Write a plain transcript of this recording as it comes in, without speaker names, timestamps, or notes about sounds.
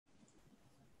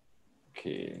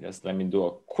Okay, just let me do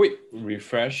a quick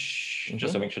refresh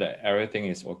just to make sure that everything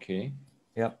is okay.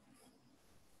 Yep.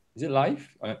 Is it live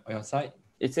on your side?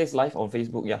 It says live on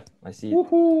Facebook. Yeah, I see it.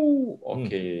 Woohoo!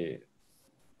 Okay.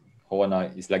 Hold on,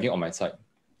 it's lagging on my side.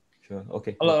 Sure.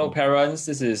 Okay. Hello, parents.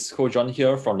 This is Ko John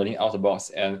here from Learning Out of the Box,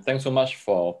 and thanks so much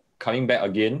for coming back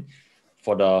again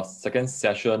for the second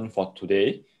session for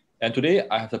today. And today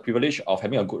I have the privilege of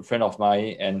having a good friend of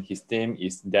mine, and his name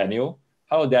is Daniel.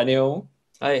 Hello, Daniel.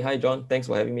 Hi, John. Thanks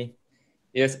for having me.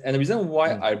 Yes, and the reason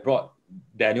why I brought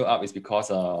Daniel up is because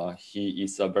he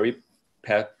is a very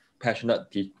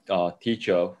passionate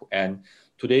teacher, and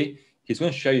today he's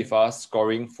going to share with us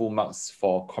scoring full marks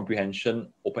for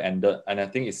comprehension open-ended, and I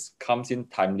think it comes in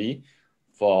timely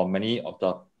for many of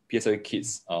the PSLE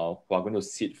kids who are going to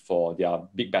sit for their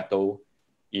big battle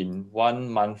in 1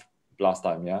 month plus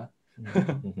time. Yeah.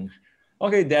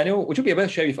 Okay, Daniel, would you be able to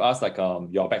share with us like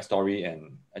your backstory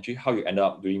and actually how you ended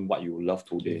up doing what you love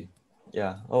today?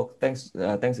 Yeah. Oh, thanks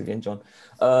again, John.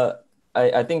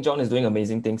 I think John is doing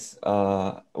amazing things.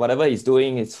 Whatever he's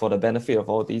doing is for the benefit of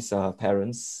all these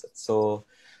parents. So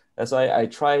that's why I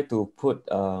try to put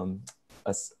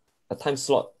a time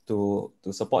slot to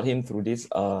support him through this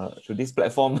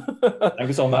platform. Thank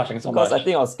you so much. Because I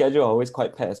think our schedule are always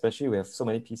quite packed, especially we have so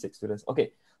many P6 students.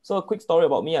 Okay, so a quick story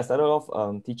about me. I started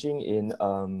off teaching in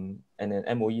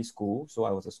an MOE school. So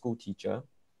I was a school teacher.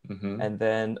 And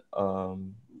then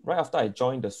right after I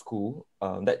joined the school,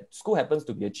 that school happens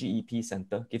to be a GEP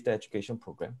center, gifted education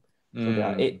program. So there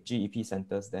are 8 GEP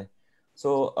centers there.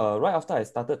 So right after I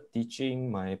started teaching,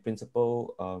 my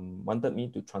principal wanted me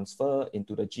to transfer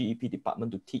into the GEP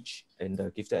department to teach in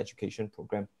the gifted education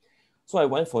program. So I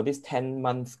went for this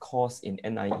 10-month course in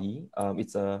NIE.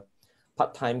 It's a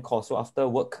part-time course. So after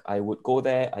work, I would go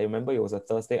there. I remember it was a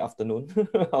Thursday afternoon.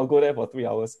 I'll go there for 3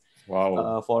 hours.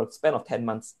 Wow. For a span of 10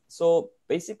 months. So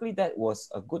basically that was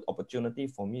a good opportunity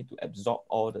for me to absorb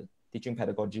all the teaching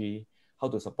pedagogy, how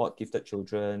to support gifted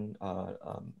children,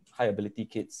 high ability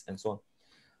kids, and so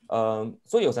on.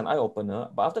 So it was an eye-opener.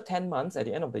 But after 10 months, at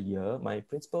the end of the year, my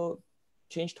principal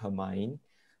changed her mind.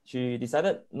 She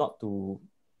decided not to,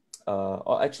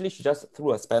 or actually she just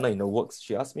threw a spanner in the works.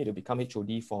 She asked me to become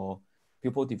HOD for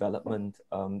pupil development.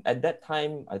 At that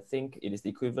time, I think it is the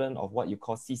equivalent of what you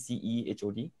call CCE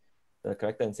HOD, the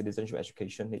Character and Citizenship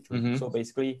Education HOD. So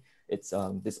basically, it's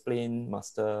discipline,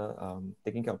 master,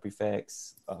 taking care of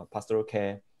prefects, pastoral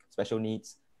care, special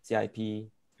needs, CIP,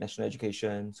 national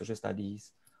education, social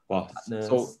studies. Wow,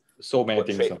 partners, so many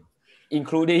things.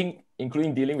 Including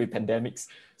dealing with pandemics.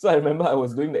 So I remember I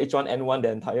was doing the H1N1,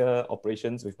 the entire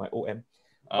operations with my OM.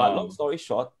 But long story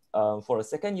short, for a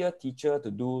second-year teacher to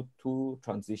do 2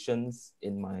 transitions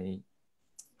in my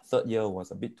 3rd year was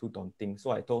a bit too daunting.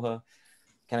 So I told her,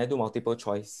 can I do multiple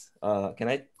choice? I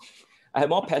had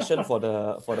more passion for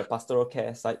the pastoral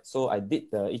care side. So I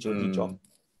did the HOD job.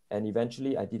 And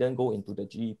eventually I didn't go into the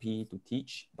GEP to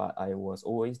teach, but I was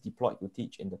always deployed to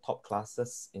teach in the top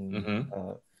classes in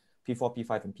P4,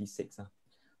 P5, and P6.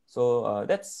 So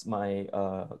that's my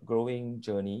growing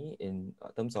journey in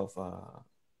terms of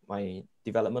my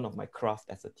development of my craft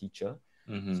as a teacher.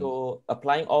 So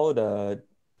applying all the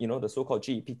the so-called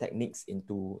GEP techniques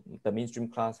into the mainstream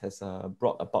class has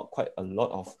brought about quite a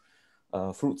lot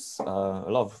of fruits, a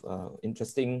lot of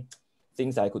interesting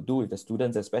things that I could do with the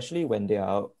students, especially when they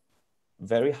are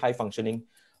very high functioning,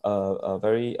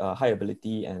 very high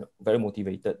ability and very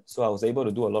motivated. So I was able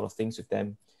to do a lot of things with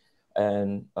them.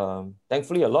 And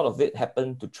thankfully, a lot of it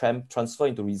happened to transfer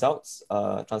into results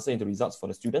for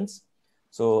the students.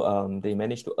 So they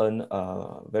managed to earn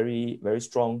very, very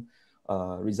strong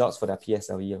results for their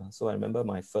PSLE. So I remember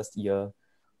my first year,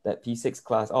 that P6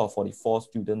 class, out of 44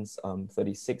 students,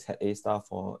 36 had A star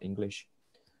for English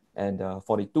and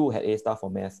 42 had A star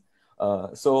for math.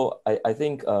 So I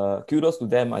think kudos to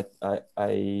them.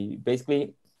 I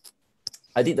basically,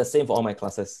 I did the same for all my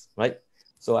classes, right?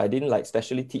 So I didn't like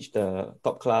specially teach the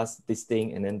top class this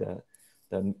thing and then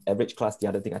the average class the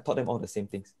other thing. I taught them all the same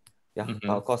things. Yeah,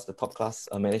 but of course the top class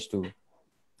managed to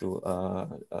do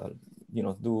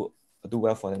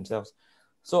well for themselves.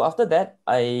 So after that,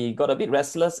 I got a bit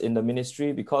restless in the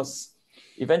ministry because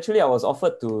eventually I was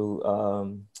offered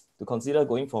to consider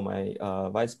going for my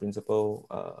vice principal,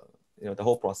 the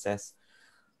whole process.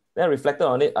 Then I reflected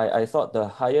on it. I thought the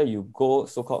higher you go,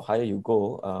 so-called higher you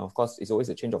go, of course, it's always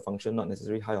a change of function, not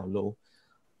necessarily high or low,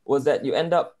 was that you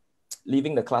end up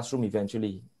leaving the classroom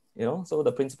eventually. So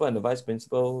the principal and the vice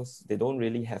principals, they don't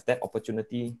really have that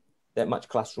opportunity, that much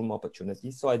classroom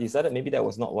opportunity. So I decided maybe that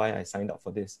was not why I signed up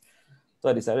for this. So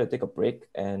I decided to take a break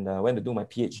and went to do my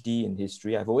PhD in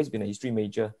history. I've always been a history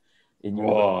major. in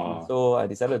university. Wow. So I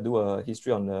decided to do a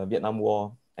history on the Vietnam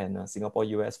War and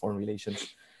Singapore-US foreign relations.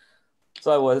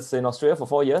 So I was in Australia for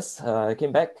 4 years. I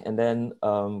came back and then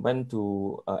went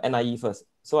to NIE first.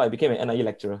 So I became an NIE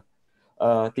lecturer,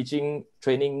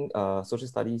 training social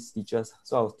studies teachers.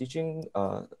 So I was teaching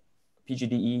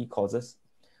PGDE courses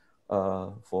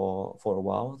for a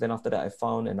while. Then after that, I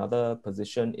found another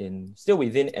position still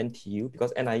within NTU,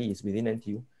 because NIE is within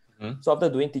NTU. So after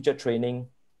doing teacher training,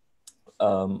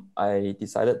 I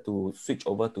decided to switch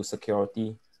over to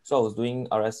security. So I was doing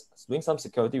some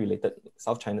security related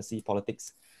South China Sea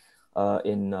politics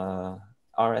in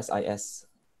RSIS.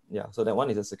 Yeah, so that one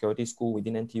is a security school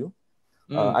within NTU.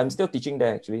 I'm still teaching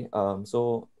there actually.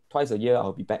 So twice a year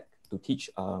I'll be back to teach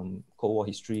Cold War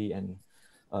history and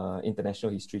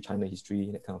international history, China history,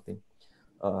 that kind of thing.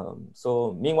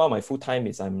 So meanwhile, my full time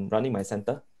is I'm running my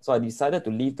center. So I decided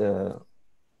to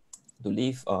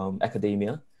leave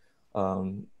academia.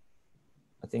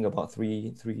 I think about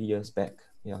three years back.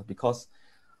 Yeah, because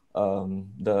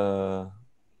the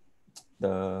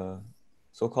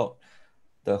so-called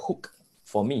the hook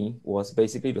for me was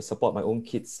basically to support my own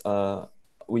kids.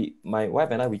 My wife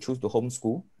and I, we choose to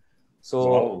homeschool.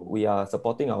 So we are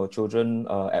supporting our children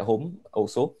at home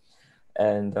also.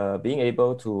 And being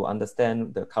able to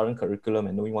understand the current curriculum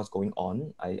and knowing what's going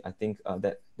on, I think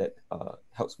that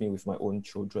helps me with my own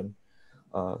children.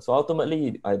 So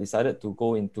ultimately, I decided to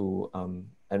go into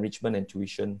enrichment and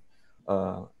tuition.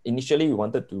 Initially, we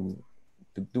wanted to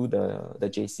do the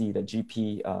JC, the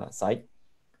GP side.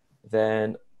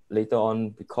 Then later on,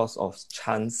 because of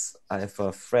chance, I have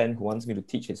a friend who wants me to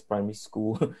teach his primary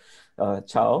school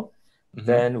child.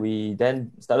 Then we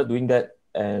started doing that,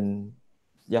 and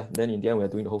yeah, then in the end, we're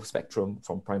doing the whole spectrum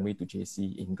from primary to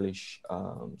JC English.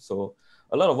 So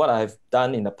a lot of what I've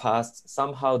done in the past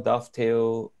somehow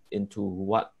dovetail into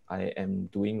what I am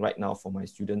doing right now for my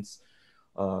students.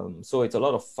 So it's a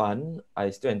lot of fun. I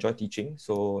still enjoy teaching.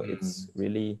 So it's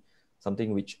really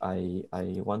something which I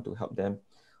want to help them.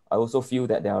 I also feel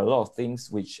that there are a lot of things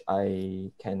which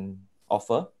I can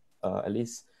offer, at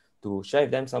least to share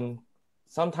with them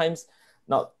sometimes.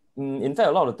 Now, in fact,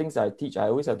 a lot of things that I teach, I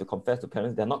always have to confess to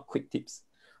parents, they're not quick tips.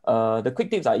 The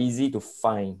quick tips are easy to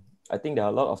find. I think there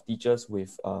are a lot of teachers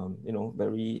with,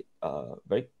 very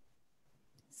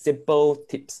simple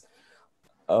tips.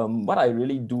 What I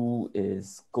really do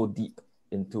is go deep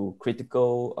into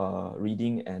critical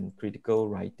reading and critical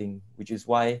writing, which is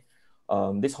why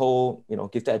this whole,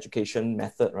 gifted education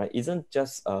method, right, isn't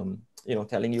just,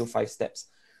 telling you 5 steps,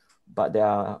 but there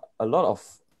are a lot of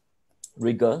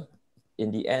rigor. In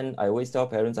the end, I always tell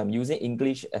parents I'm using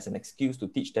English as an excuse to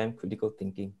teach them critical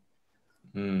thinking.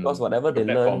 Because whatever they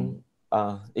learn,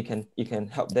 it can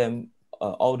help them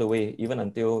all the way, even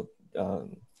until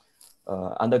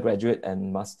undergraduate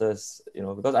and masters.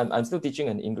 Because I'm still teaching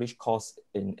an English course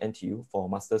in NTU for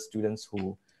master's students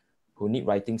who need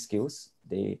writing skills.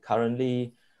 They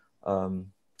currently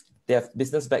they have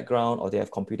business background or they have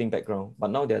computing background,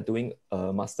 but now they're doing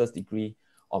a master's degree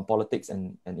on politics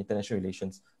and international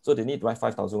relations. So they need to write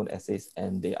 5,000 word essays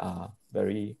and they are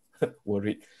very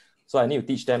worried. So I need to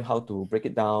teach them how to break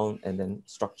it down and then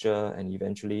structure and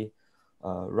eventually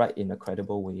write in a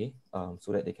credible way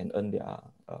so that they can earn their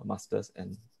master's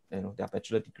and their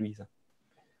bachelor degrees.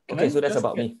 Okay, so that's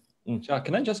about me.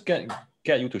 Can I just get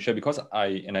you to share, because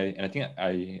I think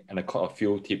I caught a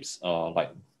few tips,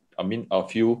 a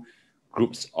few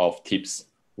groups of tips.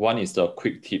 One is the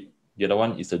quick tip. The other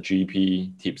one is the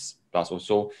GP tips. Plus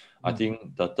also, I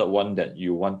think the third one that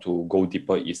you want to go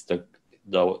deeper is the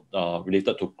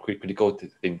related to critical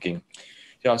thinking.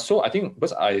 Yeah, so I think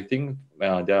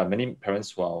there are many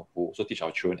parents who also teach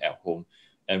our children at home,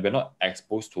 and we're not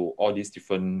exposed to all these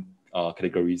different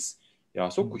categories. Yeah,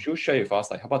 so could you share with us,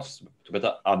 how about to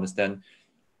better understand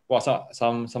what are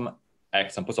some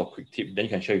examples of quick tips? Then you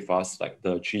can share with us like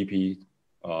the GP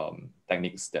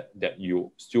techniques that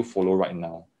you still follow right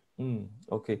now.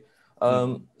 Okay.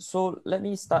 So let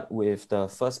me start with the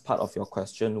first part of your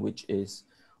question, which is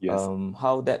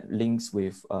how that links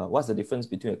with what's the difference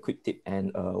between a quick tip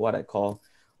and what I call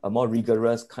a more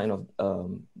rigorous kind of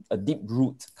a deep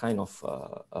root kind of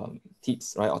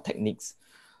tips, right, or techniques.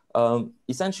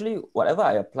 Essentially, whatever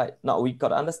I applied, now we got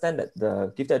to understand that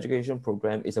the gifted education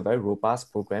program is a very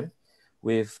robust program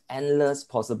with endless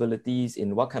possibilities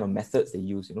in what kind of methods they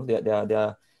use. They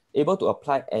are able to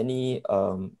apply any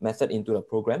method into the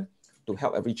program to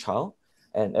help every child,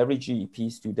 and every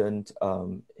GEP student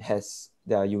has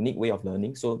their unique way of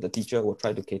learning. So the teacher will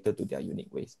try to cater to their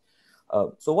unique ways.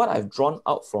 So what I've drawn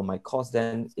out from my course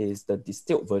then is the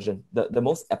distilled version, the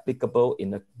most applicable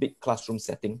in a big classroom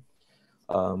setting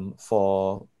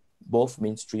for both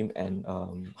mainstream and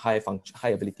high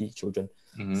ability children.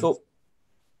 So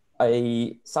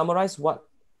I summarize what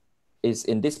is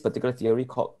in this particular theory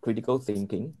called critical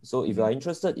thinking. So if you are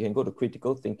interested, you can go to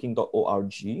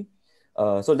criticalthinking.org.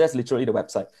 So that's literally the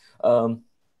website.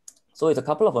 So it's a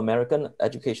couple of American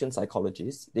education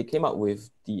psychologists. They came up with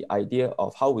the idea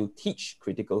of how we'll teach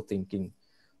critical thinking.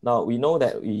 Now, we know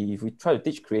that if we try to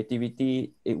teach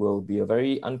creativity, it will be a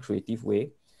very uncreative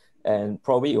way, and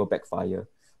probably it will backfire.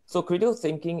 So critical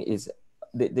thinking is,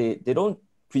 they don't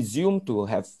presume to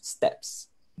have steps,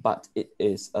 but it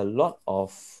is a lot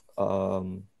of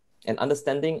an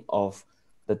understanding of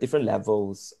the different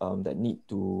levels that need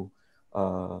to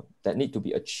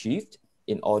be achieved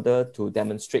in order to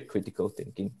demonstrate critical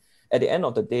thinking. At the end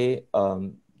of the day,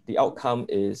 the outcome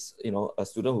is, a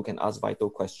student who can ask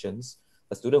vital questions,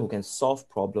 a student who can solve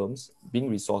problems, being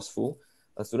resourceful,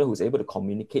 a student who's able to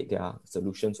communicate their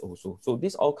solutions also. So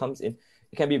this all comes in.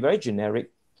 It can be very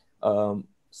generic.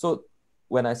 So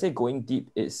when I say going deep,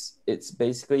 it's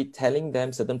basically telling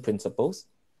them certain principles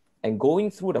and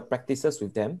going through the practices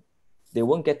with them. They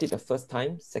won't get it the first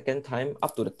time, second time,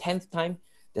 up to the 10th time.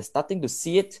 They're starting to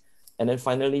see it, and then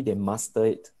finally they master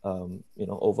it,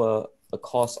 over a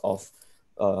course of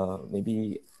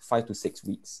maybe 5 to 6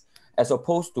 weeks. As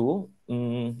opposed to,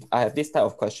 I have this type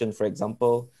of question, for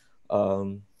example,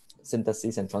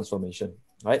 synthesis and transformation,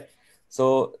 right?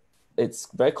 So it's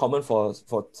very common for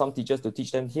some teachers to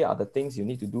teach them, here are the things you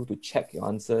need to do to check your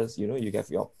answers. You have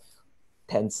your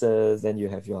tensors, then you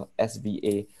have your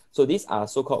SVA. So these are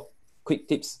so-called quick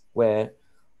tips where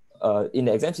in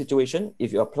the exam situation,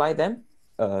 if you apply them,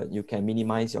 you can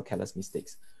minimize your careless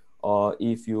mistakes. Or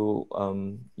if you,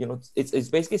 it's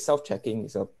basically self-checking.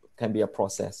 Can be a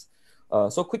process.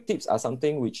 So quick tips are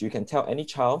something which you can tell any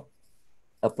child,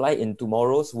 apply in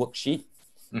tomorrow's worksheet.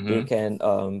 They can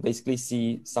basically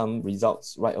see some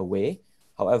results right away.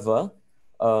 However,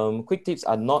 quick tips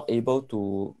are not able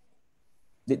to,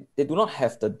 they do not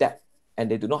have the depth and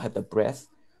they do not have the breadth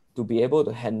to be able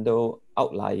to handle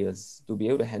outliers, to be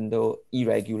able to handle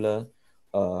irregular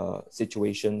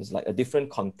situations, like a different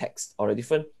context or a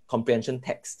different comprehension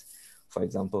text, for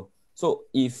example. So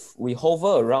if we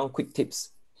hover around quick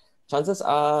tips, chances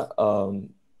are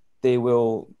they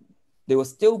will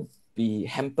still be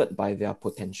hampered by their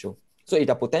potential. So if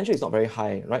their potential is not very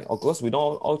high, right? Of course, we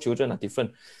know all children are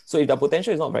different. So if their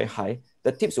potential is not very high,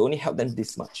 the tips will only help them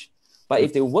this much. But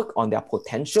if they work on their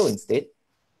potential instead,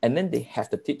 and then they have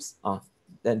the tips,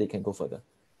 then they can go further.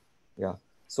 Yeah.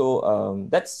 So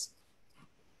that's,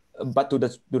 but to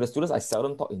the students, I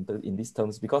seldom talk in these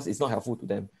terms because it's not helpful to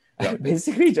them. Yeah. I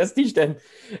basically just teach them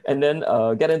and then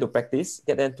get them to practice,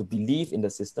 get them to believe in the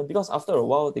system, because after a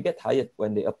while they get tired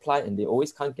when they apply and they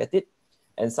always can't get it.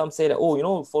 And some say that,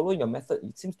 following your method,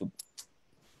 it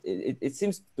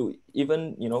seems to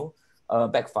even,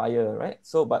 backfire, right?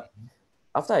 So, but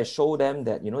after I show them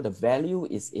that, the value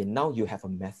is in, now you have a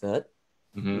method,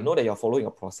 you know that you're following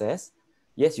a process.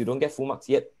 Yes, you don't get full marks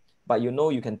yet, but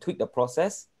you can tweak the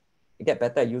process, get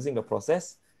better at using the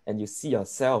process, and you see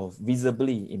yourself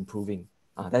visibly improving.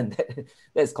 Then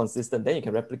that's consistent. Then you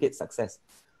can replicate success.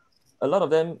 A lot of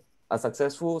them are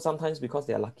successful sometimes because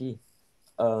they are lucky,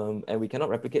 and we cannot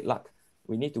replicate luck.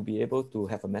 We need to be able to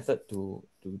have a method to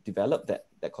develop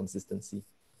that consistency.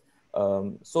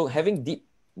 So having deep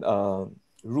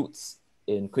roots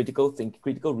in critical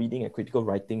reading and critical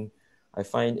writing, I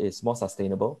find is more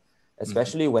sustainable,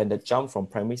 especially when the jump from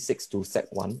primary 6 to Sec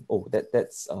 1.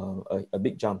 That's a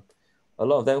big jump. A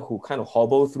lot of them who kind of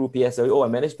hobble through PSLE, I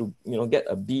managed to get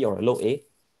a B or a low A,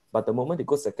 but the moment they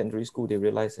go secondary school, they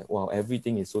realize that, wow,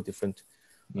 everything is so different.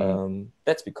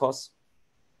 That's because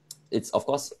it's, of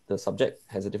course, the subject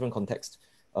has a different context,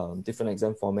 different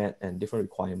exam format, and different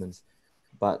requirements.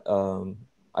 But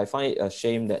I find it a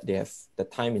shame that they have the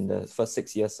time in the first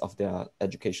 6 years of their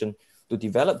education to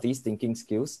develop these thinking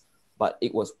skills, but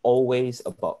it was always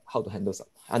about how to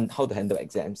handle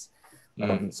exams.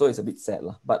 So it's a bit sad.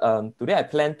 But today I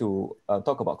plan to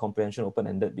talk about comprehension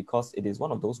open-ended because it is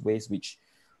one of those ways which,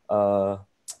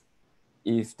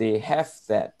 if they have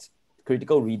that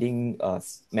critical reading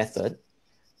method,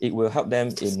 it will help them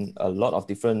in a lot of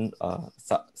different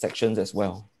sections as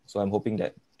well. So I'm hoping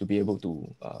that to be able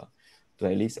to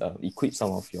at least equip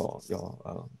some of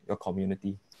your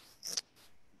community.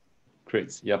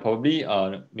 Great. Yeah, probably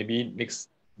maybe next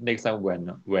time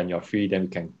when you're free, then you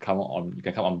can come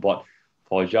on board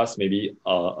for just maybe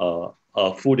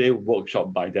a full day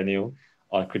workshop by Daniel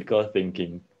on critical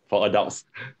thinking for adults.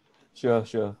 Sure.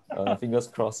 Fingers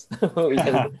crossed. We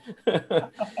can.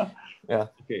 Yeah.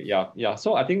 Okay. Yeah.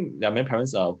 So I think there are many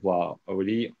parents who are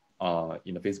already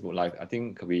in the Facebook Live. I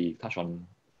think we touch on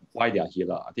why they are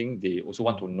here. I think they also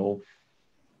want to know,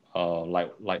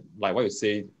 like what you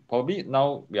say, probably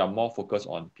now we are more focused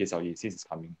on PSLE since it's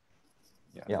coming.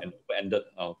 Yeah. And open-ended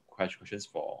questions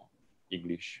for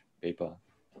English paper.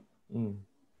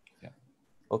 Yeah.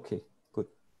 Okay, good.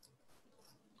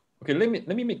 Okay,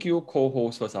 let me make you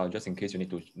co-host first, just in case you need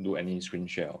to do any screen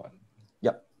share one.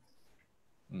 Yep.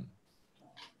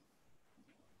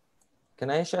 Can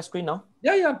I share screen now?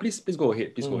 Yeah, please go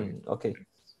ahead. Please go ahead. Okay.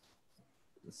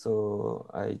 So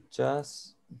I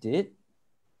just did.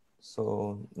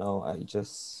 So now I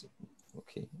just,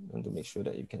 okay, I want to make sure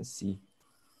that you can see.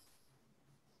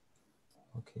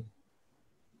 Okay.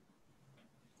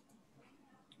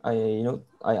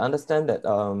 I understand that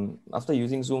after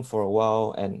using Zoom for a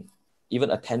while and even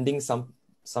attending some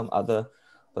other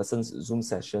person's Zoom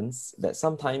sessions, that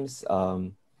sometimes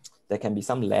there can be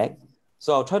some lag.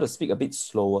 So I'll try to speak a bit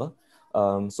slower,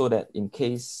 so that in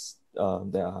case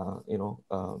there are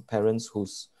parents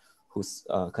whose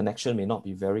connection may not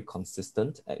be very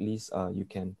consistent, at least you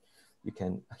can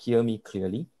hear me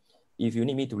clearly. If you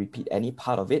need me to repeat any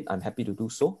part of it, I'm happy to do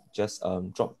so. Just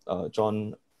drop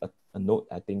John a note.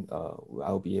 I think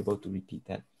I'll be able to repeat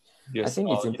that. Yes, I think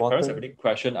it's important. If parents have any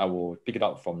question, I will pick it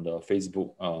up from the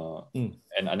Facebook, and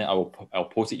then I'll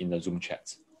post it in the Zoom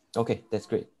chat. Okay, that's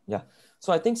great. Yeah.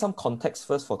 So I think some context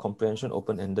first for comprehension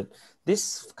open-ended.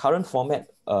 This current format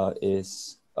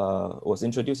was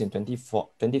introduced in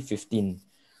 2015.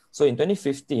 So in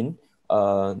 2015,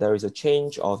 there is a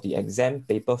change of the exam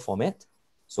paper format.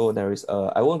 So there is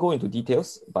I won't go into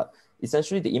details, but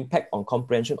essentially the impact on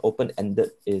comprehension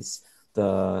open-ended is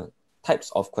the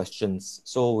types of questions.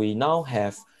 So we now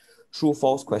have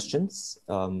true-false questions,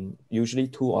 usually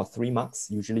 2 or 3 marks,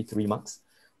 usually 3 marks,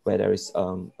 where there is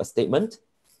a statement,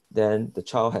 then the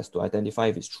child has to identify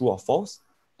if it's true or false,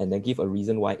 and then give a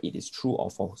reason why it is true or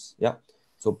false. Yeah.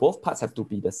 So both parts have to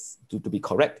be to be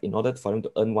correct in order for them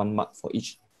to earn 1 mark for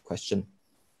each question.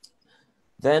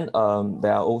 Then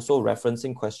there are also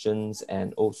referencing questions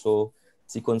and also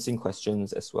sequencing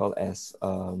questions, as well as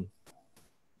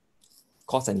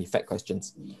cause and effect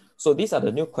questions. So these are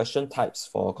the new question types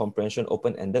for comprehension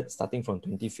open-ended starting from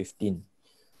 2015.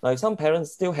 Now, if some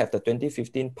parents still have the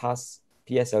 2015 past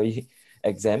PSLE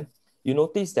exam, you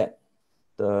notice that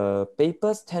the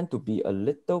papers tend to be a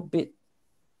little bit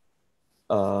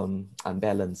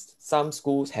unbalanced. Some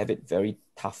schools have it very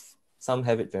tough. Some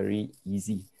have it very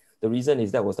easy. The reason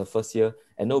is that was the first year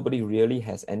and nobody really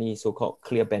has any so-called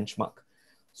clear benchmark.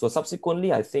 So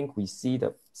subsequently, I think we see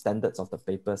the standards of the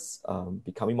papers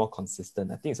becoming more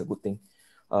consistent. I think it's a good thing.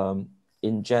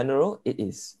 In general, it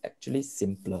is actually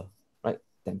simpler, right,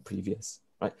 than previous,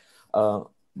 right?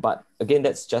 But again,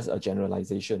 that's just a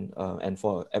generalization. And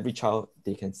for every child,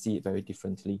 they can see it very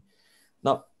differently.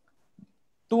 Now,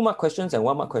 2 mark questions and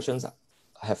 1 mark questions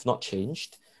have not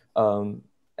changed,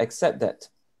 except that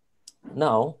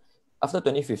now, after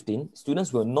 2015,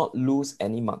 students will not lose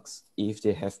any marks if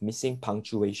they have missing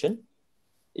punctuation,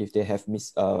 if they have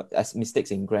mistakes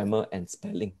in grammar and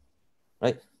spelling,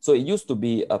 right? So it used to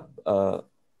be a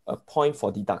point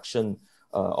for deduction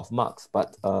of marks,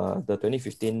 but the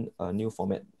 2015 new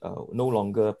format no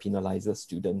longer penalizes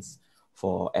students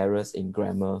for errors in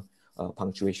grammar,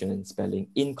 punctuation, and spelling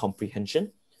in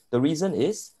comprehension. The reason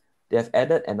is they have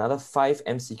added another 5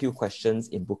 MCQ questions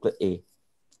in booklet A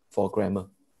for grammar.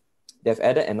 They've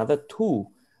added another 2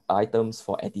 items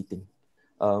for editing.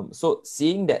 So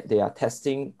seeing that they are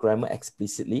testing grammar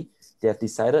explicitly, they have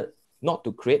decided not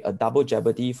to create a double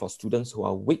jeopardy for students who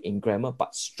are weak in grammar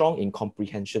but strong in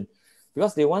comprehension,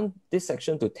 because they want this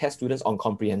section to test students on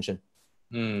comprehension,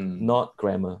 not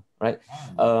grammar, right?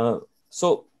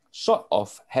 So short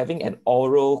of having an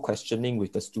oral questioning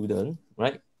with the student,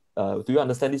 right? Do you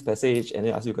understand this passage? And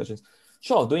they ask you questions.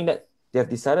 Short of doing that, they have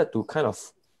decided to kind of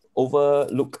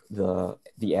overlook the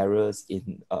errors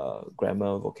in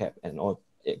grammar, vocab, and all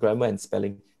grammar and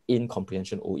spelling in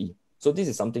comprehension OE. So this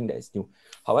is something that is new.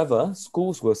 However,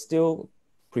 schools will still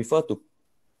prefer to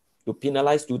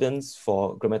penalize students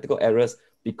for grammatical errors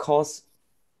because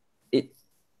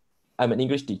I'm an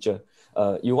English teacher.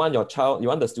 You want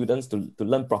the students to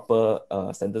learn proper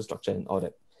sentence structure and all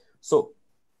that. So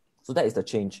that is the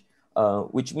change,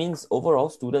 which means overall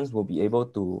students will be able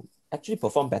to actually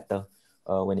perform better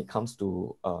when it comes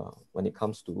to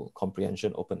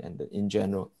comprehension open-ended in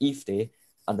general, if they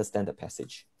understand the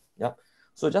passage. Yeah.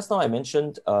 So just now I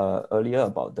mentioned earlier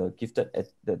about the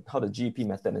how the GEP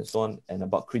method and so on, and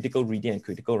about critical reading and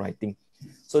critical writing.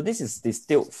 So this is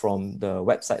distilled from the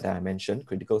website that I mentioned,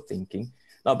 Critical Thinking.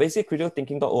 Now, basically,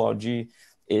 criticalthinking.org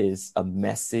is a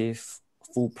massive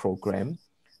full program,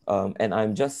 and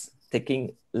I'm just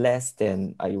taking less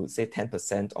than, I would say,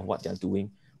 10% of what they're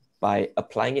doing by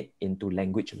applying it into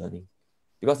language learning,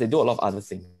 because they do a lot of other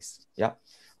things. Yeah.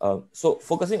 So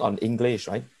focusing on English,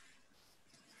 right?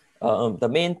 The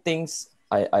main things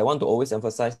I want to always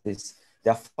emphasize is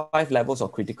there are 5 levels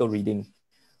of critical reading.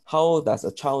 How does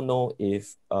a child know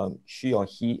if she or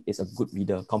he is a good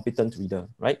reader, competent reader,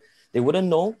 right? They wouldn't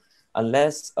know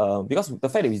unless, because the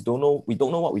fact that we don't know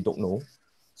what we don't know.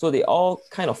 So they all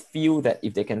kind of feel that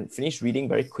if they can finish reading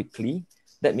very quickly,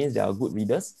 that means they are good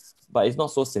readers, but it's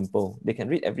not so simple. They can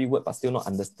read every word, but still not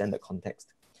understand the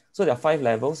context. So there are 5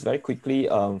 levels very quickly.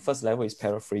 First level is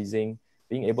paraphrasing,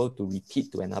 being able to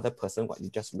repeat to another person what you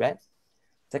just read.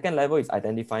 Second level is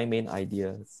identifying main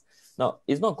ideas. Now,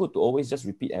 it's not good to always just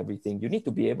repeat everything. You need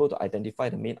to be able to identify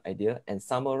the main idea and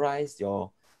summarize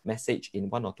your message in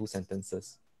 1 or 2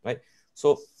 sentences, right?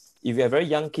 So if you have very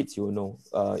young kids, you will know.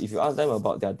 If you ask them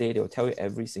about their day, they'll tell you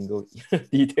every single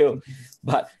detail.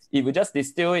 But if you just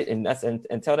distill it in us and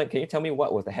tell them, can you tell me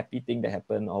what was the happy thing that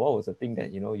happened, or what was the thing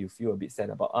that you feel a bit sad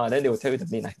about? Then they will tell you the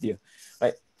main idea,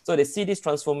 right? So they see this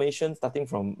transformation starting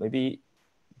from maybe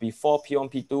before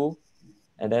P1, P2,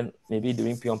 and then maybe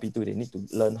during P1, P2, they need to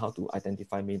learn how to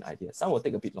identify main ideas. Some will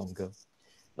take a bit longer.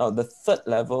 Now, the third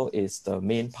level is the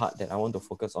main part that I want to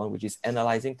focus on, which is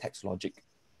analyzing text logic.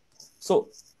 So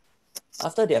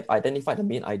after they have identified the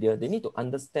main idea, they need to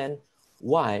understand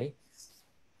why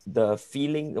the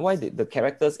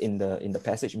characters in the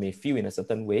passage may feel in a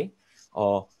certain way,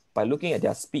 or by looking at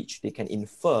their speech, they can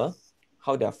infer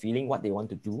how they are feeling, what they want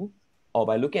to do, or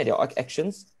by looking at their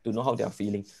actions to know how they are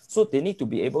feeling. So they need to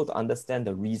be able to understand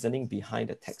the reasoning behind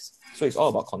the text. So it's all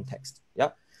about context. Yeah.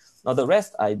 Now the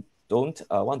rest I don't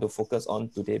want to focus on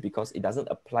today because it doesn't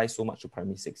apply so much to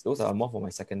primary 6. Those are more for my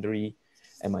secondary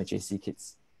and my JC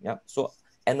kids. Yeah. So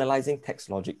analyzing text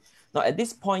logic. Now at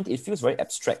this point, it feels very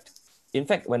abstract. In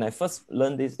fact, when I first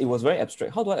learned this, it was very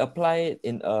abstract. How do I apply it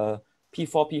in a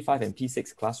P4, P5, and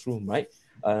P6 classroom, right?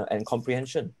 And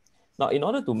comprehension. Now, in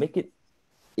order to make it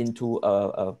into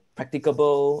a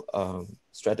practicable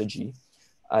strategy,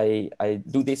 I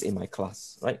do this in my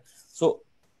class, right? So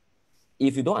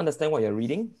if you don't understand what you're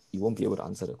reading, you won't be able to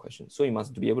answer the question. So you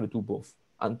must be able to do both.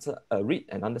 Read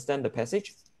and understand the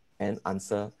passage and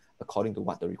answer according to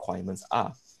what the requirements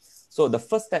are. So the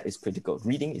first step is critical.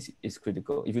 Reading is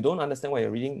critical. If you don't understand what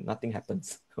you're reading, nothing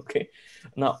happens, okay?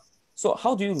 Now, so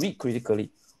how do you read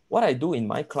critically? What I do in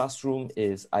my classroom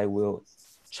is I will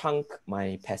chunk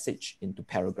my passage into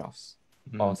paragraphs,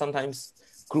 or sometimes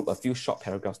group a few short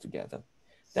paragraphs together.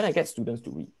 Then I get students to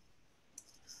read.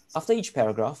 After each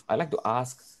paragraph, I like to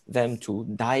ask them to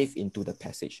dive into the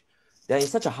passage. They're in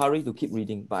such a hurry to keep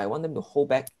reading, but I want them to hold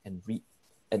back and read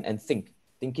and think.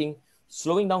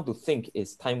 Slowing down to think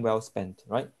is time well spent,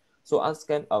 right? So I'll ask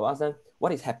them,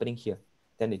 what is happening here?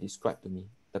 Then they describe to me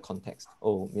the context.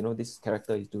 Oh, this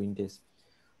character is doing this.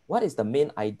 What is the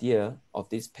main idea of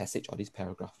this passage or this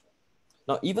paragraph?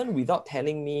 Now, even without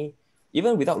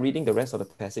reading the rest of the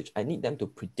passage, I need them to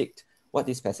predict what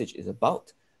this passage is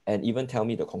about and even tell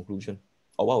me the conclusion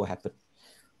or what will happen.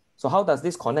 So how does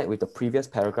this connect with the previous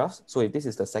paragraphs? So if this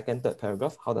is the second, third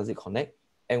paragraph, how does it connect?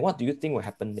 And what do you think will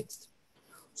happen next?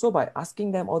 So by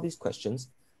asking them all these questions,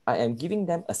 I am giving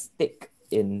them a stake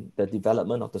in the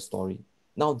development of the story.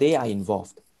 Now they are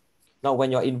involved. Now,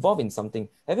 when you're involved in something,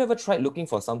 have you ever tried looking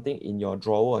for something in your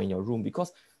drawer or in your room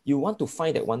because you want to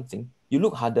find that one thing? You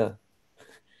look harder.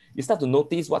 You start to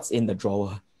notice what's in the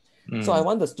drawer. So I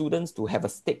want the students to have a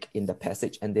stake in the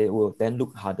passage, and they will then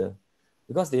look harder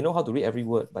because they know how to read every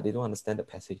word, but they don't understand the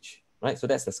passage, right? So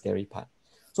that's the scary part.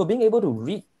 So being able to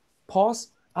read, pause,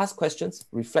 ask questions,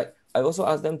 reflect. I also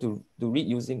ask them to read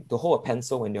to hold a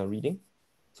pencil when they're reading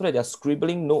so that they're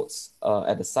scribbling notes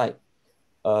at the side.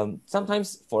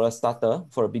 Sometimes for a starter,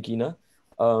 for a beginner,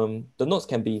 the notes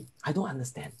can be, I don't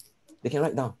understand. They can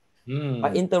write down.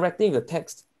 By interacting with the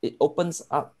text, it opens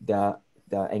up their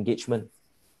engagement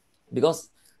because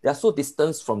they are so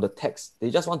distanced from the text. They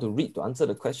just want to read to answer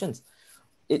the questions.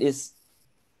 It is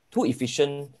too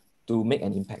efficient to make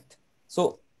an impact.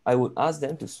 So I would ask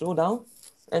them to slow down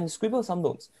and scribble some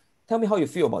notes. Tell me how you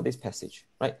feel about this passage,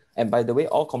 right? And by the way,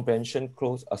 all comprehension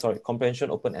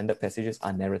open-ended passages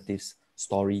are narratives,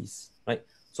 stories, right?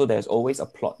 So there's always a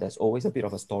plot, there's always a bit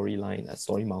of a storyline, a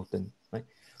story mountain, right?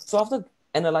 So after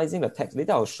analyzing the text,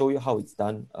 later I'll show you how it's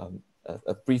done,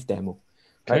 a brief demo.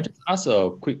 Can I just ask a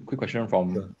quick question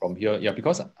from here? Yeah,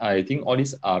 because I think all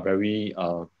these are very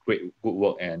good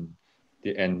work and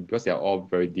because they are all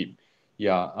very deep.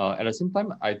 Yeah. At the same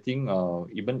time, I think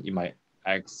even in my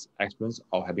experience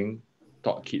of having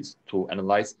taught kids to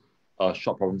analyze a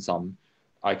short problem sum,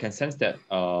 I can sense that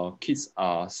kids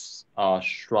are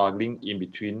struggling in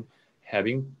between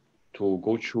having to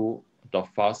go through the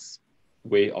fast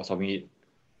way of solving it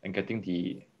and getting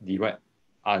the right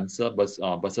answer,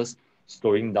 versus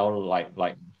slowing down like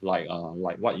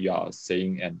what you are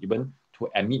saying, and even to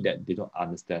admit that they don't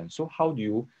understand. So how do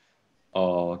you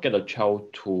get a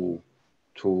child to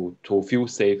feel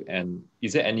safe, and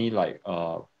is there any like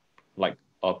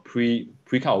a pre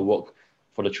kind of work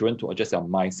for the children to adjust their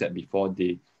mindset before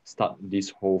they start this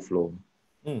whole flow?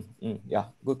 Yeah,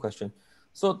 good question.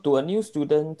 So to a new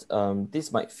student,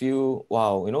 this might feel,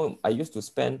 wow, I used to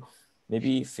spend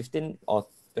maybe 15 or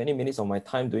 20 minutes of my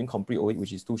time doing Complete OE,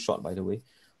 which is too short, by the way.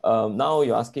 Now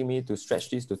you're asking me to stretch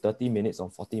this to 30 minutes or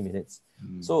 40 minutes.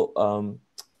 So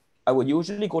I would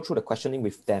usually go through the questioning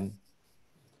with them,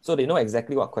 so they know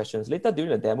exactly what questions. Later during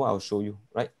the demo, I'll show you,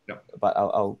 right? Yeah. But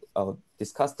I'll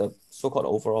discuss the so-called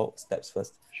overall steps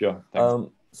first. Sure. Thanks.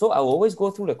 So I will always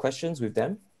go through the questions with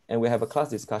them, and we have a class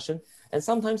discussion. And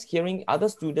sometimes hearing other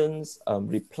students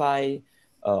reply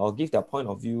or give their point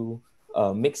of view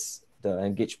makes the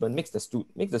engagement, makes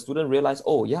the student realize,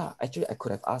 oh yeah, actually I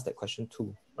could have asked that question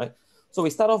too, right? So we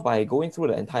start off by going through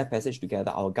the entire passage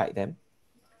together. I'll guide them.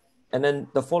 And then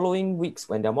the following weeks,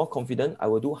 when they're more confident, I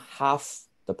will do half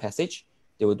the passage.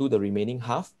 They will do the remaining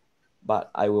half, but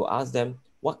I will ask them,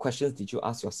 what questions did you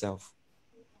ask yourself?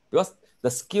 Because the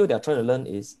skill they're trying to learn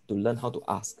is to learn how to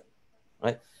ask,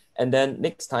 right? And then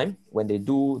next time, when they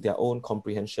do their own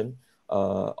comprehension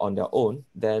on their own,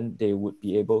 then they would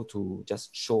be able to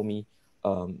just show me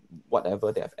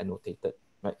whatever they have annotated,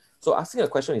 right? So asking a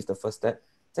question is the first step.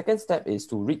 Second step is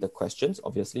to read the questions.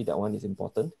 Obviously, that one is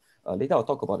important. Later, I'll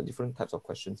talk about the different types of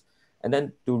questions. And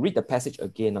then to read the passage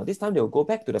again. Now, this time they'll go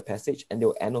back to the passage and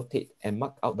they'll annotate and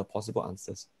mark out the possible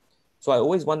answers. So I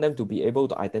always want them to be able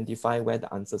to identify where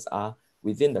the answers are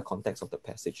within the context of the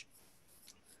passage.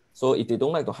 So if they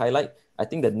don't like to highlight, I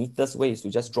think the neatest way is to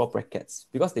just draw brackets,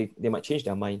 because they might change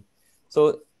their mind.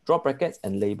 So draw brackets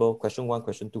and label question 1,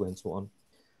 question 2, and so on.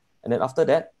 And then after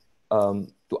that,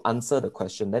 to answer the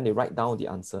question, then they write down the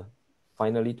answer,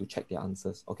 finally to check their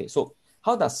answers. Okay, so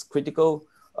how does critical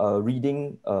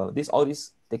reading, all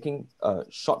this taking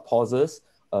short pauses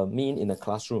mean in a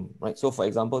classroom, right? So for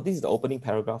example, this is the opening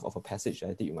paragraph of a passage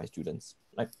that I did with my students,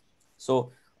 right?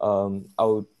 So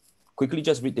I'll quickly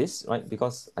just read this, right?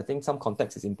 Because I think some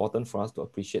context is important for us to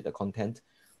appreciate the content,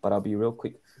 but I'll be real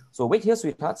quick. So wait here,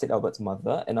 sweetheart, said Albert's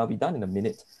mother, and I'll be done in a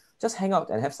minute. Just hang out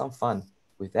and have some fun.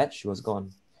 With that, she was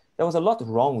gone. There was a lot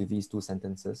wrong with these two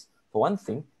sentences. For one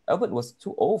thing, Albert was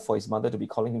too old for his mother to be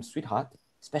calling him sweetheart,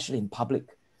 especially in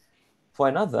public. For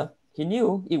another, he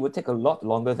knew it would take a lot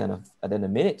longer than a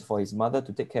minute for his mother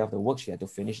to take care of the work she had to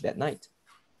finish that night.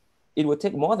 It would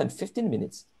take more than 15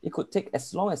 minutes. It could take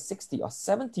as long as 60 or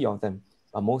 70 of them.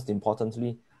 But most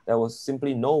importantly, there was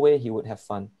simply no way he would have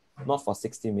fun, not for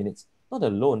 60 minutes, not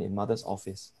alone in mother's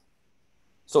office.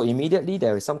 So immediately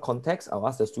there is some context. I'll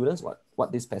ask the students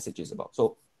what this passage is about.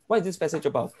 So what is this passage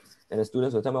about? And the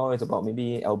students will tell me, oh, it's about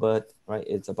maybe Albert, right?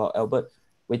 It's about Albert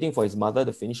waiting for his mother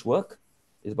to finish work.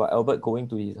 It's about Albert going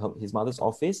to his mother's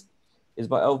office. It's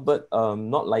about Albert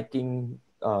not liking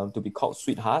to be called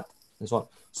sweetheart, and so on.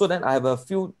 So then I have a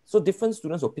few, so different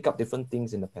students will pick up different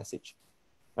things in the passage,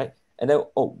 right? And then,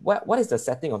 what is the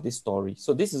setting of this story?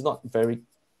 So this is not very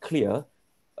clear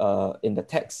in the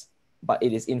text, but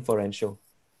it is inferential.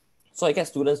 So I get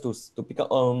students to pick up,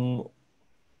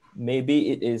 maybe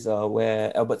it is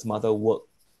where Albert's mother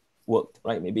worked,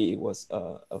 right? Maybe it was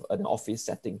an office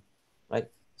setting, right?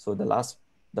 So the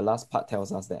last part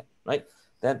tells us that, right?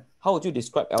 Then how would you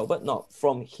describe Albert? Now,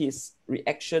 from his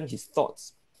reaction, his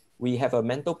thoughts, we have a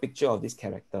mental picture of this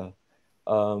character.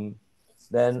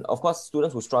 Then, of course,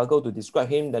 students will struggle to describe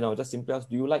him. Then I'll just simply ask,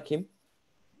 do you like him?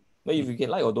 But if you can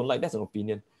like or don't like, that's an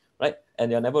opinion, right?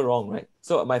 And you're never wrong, right?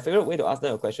 So my favorite way to ask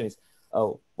them a question is,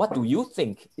 what do you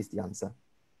think is the answer?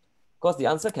 Because the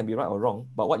answer can be right or wrong,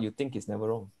 but what you think is never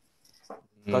wrong,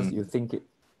 because you think it.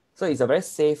 So it's a very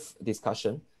safe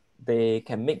discussion. They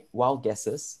can make wild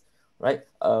guesses, right?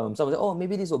 Some will say, oh,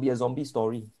 maybe this will be a zombie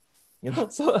story,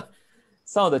 So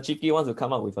some of the cheeky ones will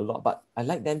come up with a lot, but I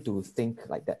like them to think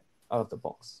like that, out of the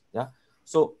box. Yeah.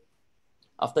 So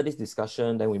after this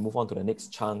discussion, then we move on to the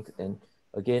next chunk. And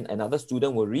again, another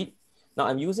student will read. Now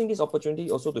I'm using this opportunity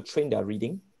also to train their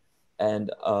reading and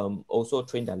also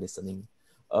train their listening.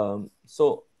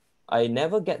 So I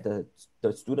never get the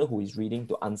student who is reading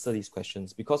to answer these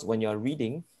questions, because when you're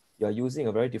reading, you're using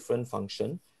a very different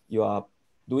function. You are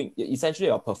essentially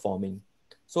you're performing.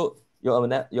 So your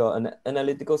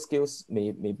analytical skills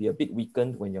may be a bit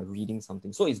weakened when you're reading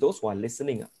something. So it's those who are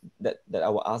listening that I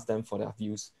will ask them for their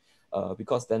views.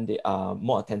 because then they are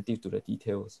more attentive to the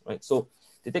details, right? So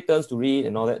they take turns to read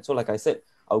and all that. So like I said,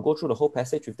 I'll go through the whole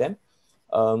passage with them.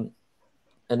 And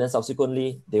then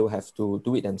subsequently, they will have to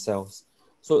do it themselves.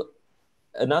 So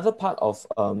another part of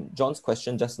John's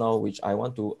question just now, which I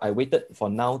waited for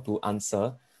now to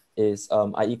answer, is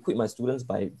I equip my students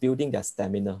by building their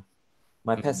stamina.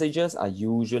 My passages are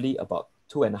usually about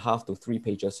 2.5 to 3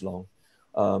 pages long.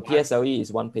 PSLE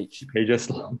is 1 page. Pages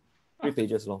long. 3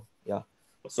 pages long, yeah.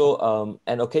 So,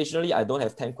 and occasionally I don't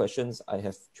have 10 questions, I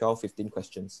have 12, 15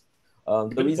 questions.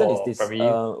 The reason is this,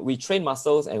 we train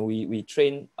muscles and we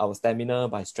train our stamina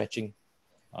by stretching,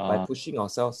 by pushing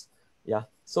ourselves. Yeah.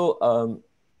 So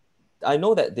I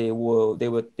know that they will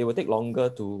take longer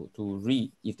to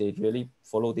read if they really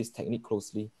follow this technique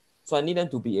closely. So I need them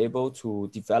to be able to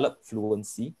develop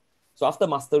fluency. So after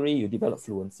mastery, you develop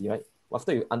fluency, right?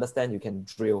 After you understand, you can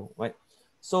drill, right?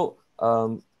 So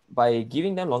by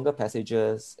giving them longer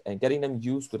passages and getting them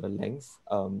used to the length,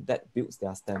 that builds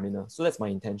their stamina. So that's my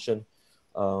intention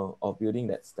of building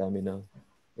that stamina.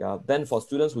 Yeah. Then for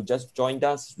students who just joined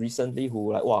us recently,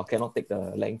 who like, wow, cannot take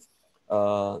the length,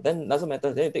 then doesn't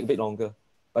matter, then it take a bit longer.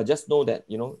 But just know that,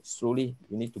 you know, slowly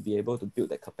you need to be able to build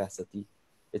that capacity.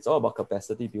 It's all about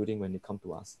capacity building when they come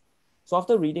to us. So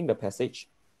after reading the passage.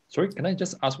 Sorry, can I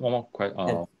just ask one more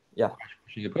question? Yeah.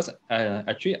 Because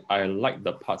actually I like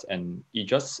the parts and it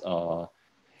just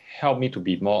helped me to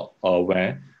be more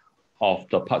aware of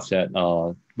the parts that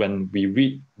when we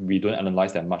read, we don't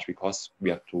analyze that much because we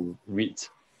have to read.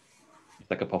 It's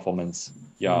like a performance.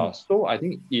 Yeah. So I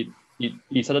think it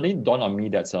suddenly dawned on me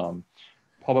that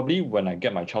probably when I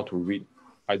get my child to read,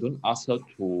 I don't ask her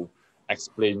to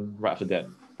explain right after that.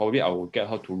 Probably I will get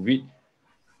her to read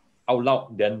out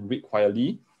loud, then read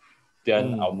quietly,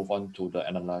 then I'll move on to the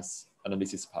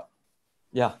analysis part.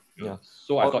 Yeah, yeah.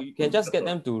 So I thought you can just get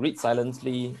them to read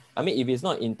silently. I mean, if it's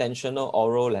not intentional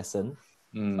oral lesson,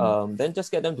 then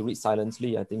just get them to read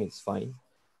silently. I think it's fine.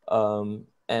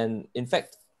 And in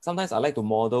fact, sometimes I like to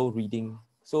model reading.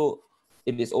 So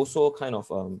it is also kind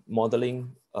of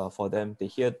modeling for them. They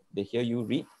hear you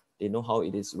read. They know how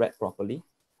it is read properly.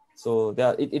 So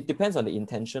it depends on the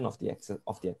intention of the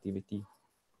activity.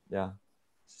 Yeah.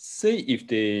 Say if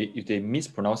they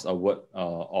mispronounce a word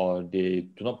or they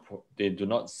do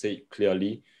not say it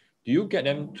clearly, do you get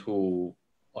them to,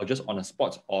 or just on the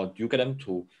spot, or do you get them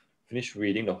to finish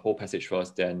reading the whole passage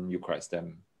first, then you correct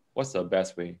them? What's the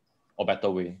best way or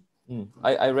better way?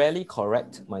 I rarely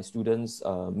correct my students'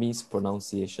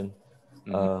 mispronunciation,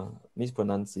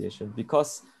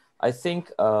 because I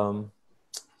think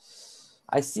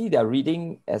I see their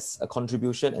reading as a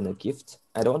contribution and a gift.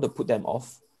 I don't want to put them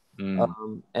off.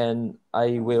 And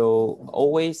I will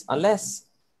always, unless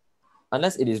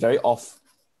it is very off,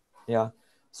 yeah.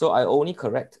 So I only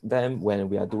correct them when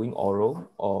we are doing oral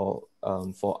or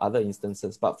for other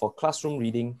instances. But for classroom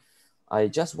reading, I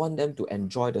just want them to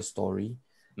enjoy the story,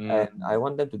 and I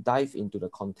want them to dive into the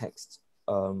context.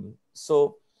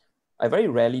 So I very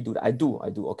rarely do that. I do.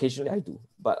 Occasionally I do,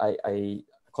 but I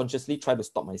consciously try to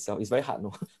stop myself. It's very hard,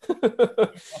 no?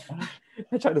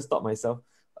 I try to stop myself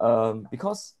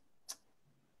because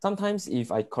sometimes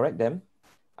if I correct them,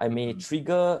 I may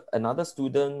trigger another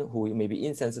student who may be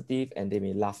insensitive and they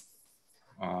may laugh.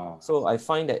 So I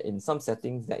find that in some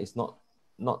settings that is not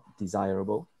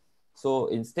desirable. So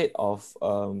instead of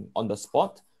on the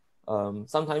spot,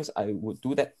 sometimes I would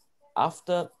do that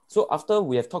after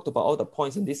we have talked about all the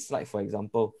points in this slide, for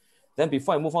example. Then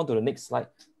before I move on to the next slide,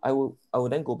 I will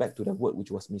then go back to the word which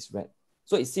was misread.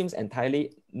 So it seems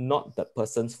entirely not the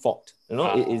person's fault. You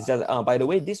know, it's just by the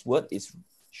way, this word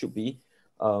should be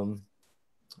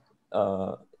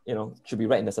should be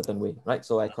read in a certain way, right?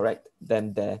 So I correct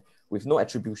them there with no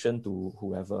attribution to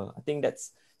whoever. I think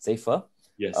that's safer.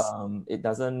 Yes. It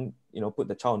doesn't, put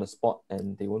the child on the spot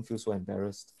and they won't feel so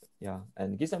embarrassed. Yeah,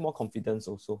 and gives them more confidence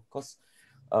also, because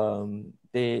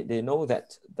they know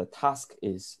that the task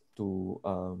is to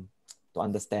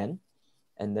understand,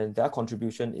 and then their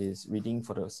contribution is reading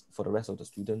for the rest of the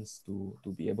students to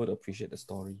be able to appreciate the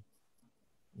story.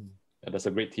 Yeah, that's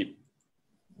a great tip.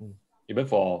 Even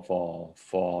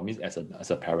for me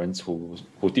as a parent who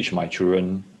teach my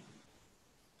children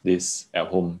this at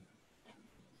home.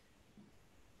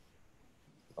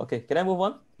 Okay, can I move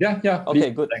on? Yeah. Okay,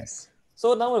 please. good. Thanks.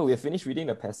 So now when we have finished reading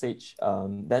the passage,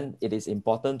 then it is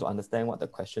important to understand what the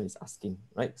question is asking,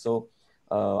 right? So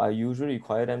I usually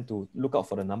require them to look out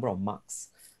for the number of marks.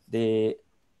 They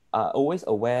are always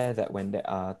aware that when there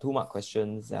are 2-mark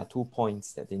questions, there are 2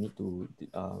 points that they need to,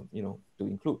 to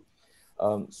include.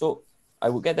 So I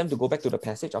would get them to go back to the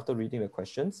passage after reading the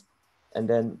questions and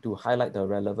then to highlight the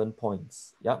relevant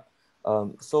points. Yeah.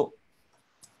 So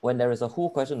when there is a who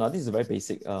question, now this is very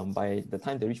basic. By the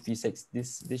time they reach P6,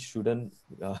 this shouldn't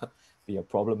be a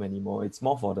problem anymore. It's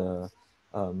more for the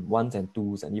ones and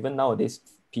twos, and even nowadays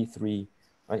P3,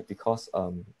 right? Because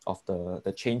of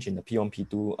the change in the P1,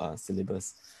 P2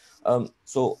 syllabus.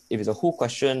 So if it's a who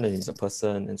question, then it's a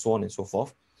person, and so on and so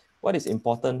forth. What is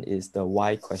important is the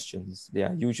why questions. They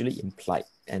are usually implied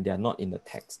and they are not in the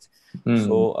text.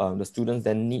 So the students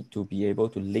then need to be able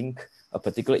to link a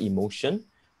particular emotion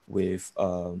with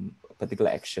a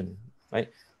particular action, right?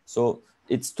 So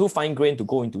it's too fine-grained to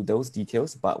go into those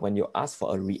details, but when you ask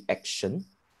for a reaction,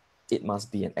 it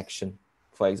must be an action.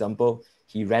 For example,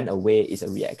 he ran away is a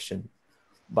reaction,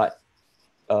 but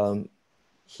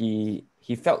he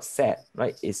felt sad,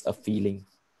 right? It's a feeling,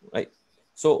 right?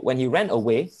 So when he ran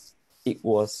away, it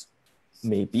was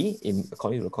maybe,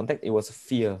 according to the context, it was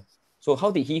fear. So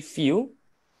how did he feel?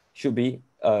 Should be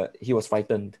he was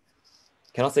frightened.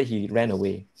 Cannot say he ran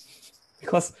away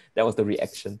because that was the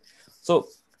reaction. So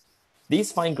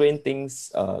these fine-grained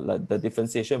things, like the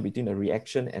differentiation between the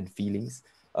reaction and feelings,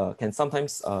 can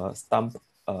sometimes stump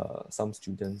some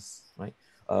students, right?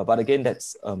 But again,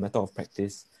 that's a matter of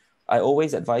practice. I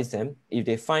always advise them, if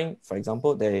they find, for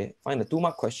example, they find a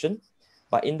 2-mark question,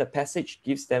 but in the passage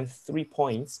gives them 3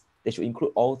 points, they should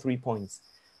include all 3 points.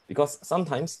 Because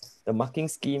sometimes the marking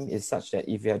scheme is such that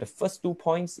if you have the first 2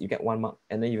 points, you get 1 mark.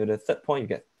 And then if you have the third point, you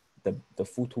get the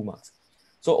full 2 marks.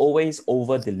 So always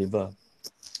over-deliver.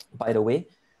 By the way,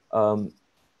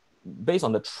 based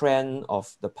on the trend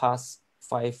of the past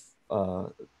 4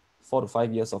 to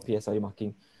 5 years of PSLE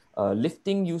marking,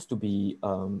 lifting used to be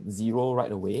 0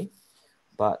 right away.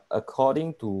 But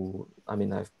according to, I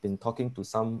mean, I've been talking to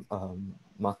some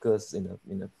markers in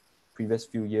the previous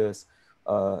few years,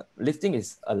 lifting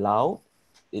is allowed.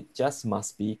 It just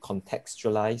must be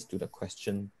contextualized to the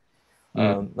question.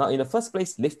 Now, in the first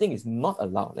place, lifting is not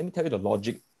allowed. Let me tell you the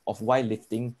logic of why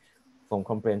lifting from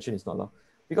comprehension is not allowed.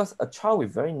 Because a child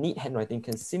with very neat handwriting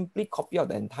can simply copy out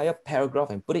the entire paragraph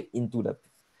and put it into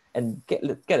and get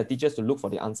the teachers to look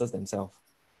for the answers themselves.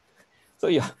 So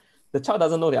yeah, the child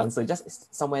doesn't know the answer,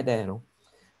 just somewhere there, you know.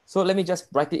 So let me just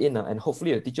write it in, and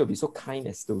hopefully the teacher will be so kind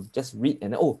as to just read,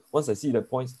 and once I see the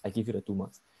points, I give you the 2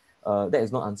 marks. That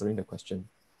is not answering the question.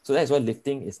 So that is why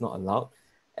lifting is not allowed.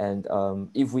 And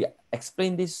if we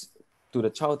explain this to the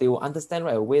child, they will understand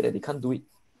right away that they can't do it,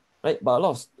 right? But a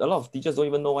lot of teachers don't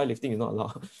even know why lifting is not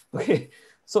allowed. Okay,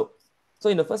 so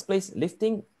in the first place,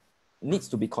 lifting needs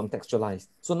to be contextualized.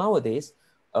 So nowadays,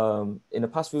 in the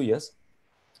past few years,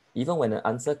 even when an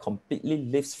answer completely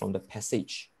lifts from the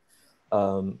passage,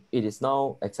 it is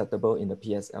now acceptable in the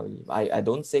PSLE. I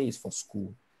don't say it's for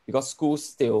school, because schools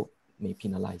still may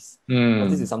penalize.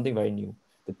 Because this is something very new.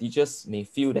 The teachers may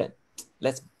feel that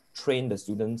let's train the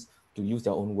students to use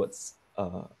their own words,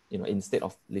 instead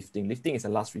of lifting. Lifting is a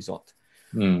last resort.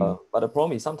 But the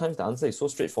problem is sometimes the answer is so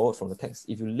straightforward from the text.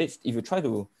 If you try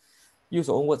to use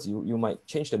your own words, you might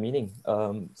change the meaning.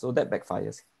 So that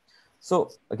backfires.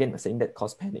 So again, saying that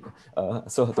causes panic.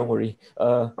 So don't worry.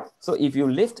 So if you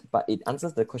lift, but it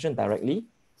answers the question directly,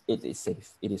 it is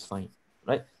safe. It is fine,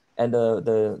 right? And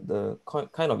the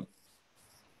kind of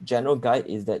general guide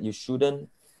is that you shouldn't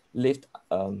lift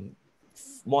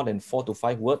more than 4 to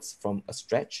 5 words from a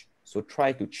stretch. So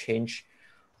try to change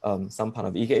some part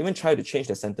of it. You can even try to change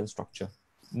the sentence structure.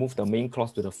 Move the main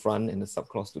clause to the front and the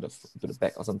subclause to the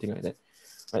back or something like that,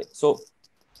 right? So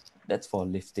that's for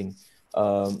lifting.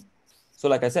 So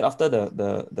like I said, after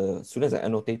the students are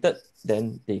annotated,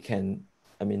 then they can,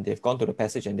 they've gone to the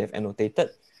passage and they've annotated,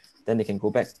 then they can go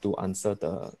back to answer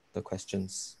the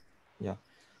questions. Yeah.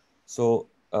 So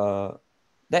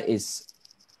that is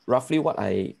roughly what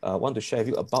I want to share with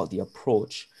you about the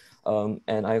approach.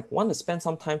 And I want to spend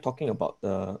some time talking about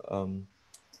the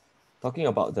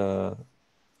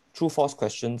true-false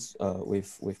questions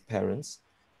with parents.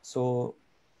 So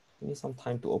give me some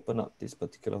time to open up this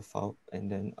particular file, and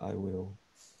then I will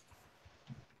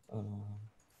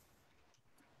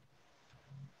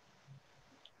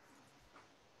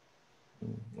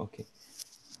okay.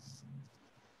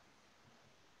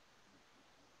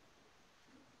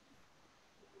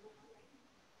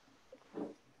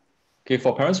 Okay,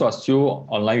 for parents who are still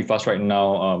online with us right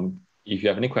now, if you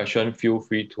have any question, feel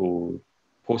free to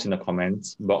post in the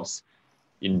comments box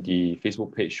in the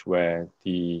Facebook page where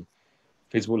the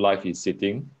Facebook Live is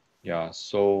sitting. Yeah,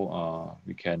 so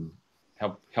we can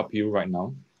help you right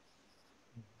now.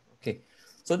 Okay,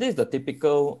 so this is the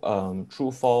typical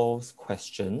true-false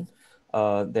question.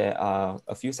 There are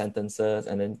a few sentences,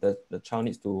 and then the child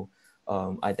needs to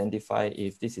decide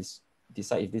if this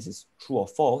is true or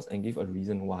false, and give a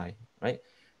reason why, right?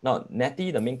 Now,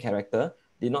 Nettie, the main character,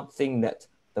 did not think that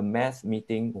the math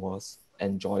meeting was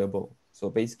enjoyable. So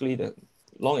basically, the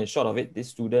long and short of it,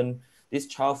 this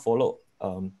child followed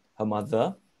her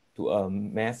mother to a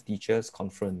math teacher's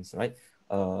conference, right?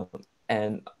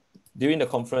 And during the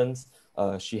conference,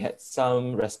 she had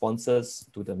some responses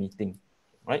to the meeting,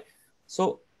 right?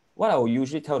 So what I will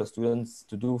usually tell the students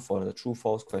to do for the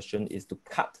true-false question is to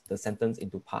cut the sentence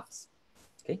into parts,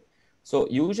 okay? So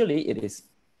usually it is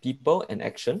people and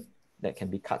action that can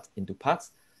be cut into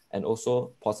parts, and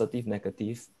also positive,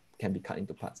 negative can be cut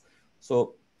into parts.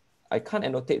 So I can't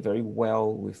annotate very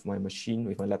well with my machine,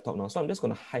 with my laptop now. So I'm just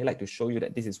going to highlight to show you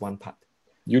that this is one part.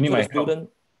 You need so my the student,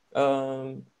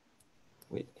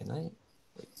 wait, can I?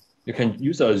 Wait. You can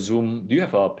use a Zoom. Do you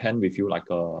have a pen with you, like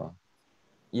a?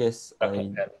 Yes,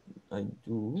 pen? I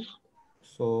do.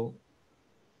 So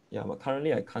yeah, but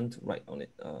currently I can't write on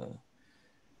it.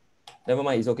 Never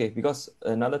mind, it's okay. Because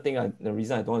another thing, the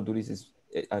reason I don't want to do this is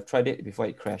I've tried it before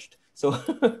it crashed. So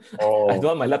I don't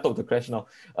want my laptop to crash now.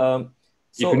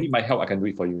 If you need my help, I can do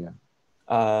it for you.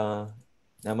 Yeah.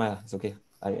 Never mind, it's okay.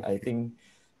 I think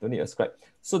don't need a scribe.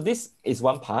 So this is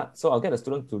one part. So I'll get the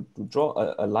student to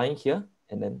draw a line here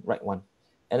and then write one.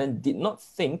 And then did not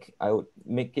think I would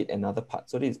make it another part.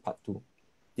 So this is part 2.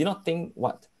 Did not think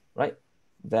what, right?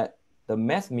 That the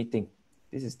math meeting,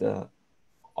 this is the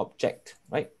object,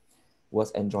 right,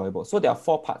 was enjoyable. So there are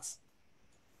 4 parts.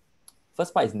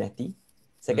 First part is netty.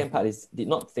 Second part is did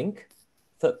not think.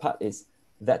 Third part is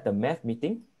that the math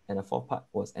meeting. And the 4th part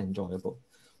was enjoyable.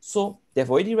 So they've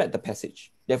already read the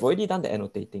passage. They've already done the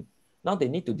annotating. Now they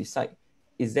need to decide,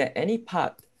 is there any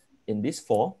part in this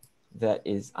 4 that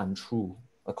is untrue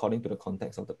according to the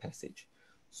context of the passage?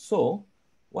 So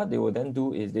what they will then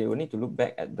do is they will need to look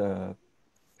back at the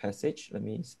passage. Let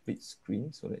me split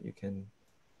screen so that you can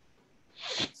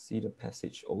see the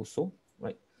passage also,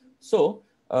 right? So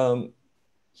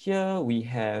here we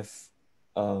have,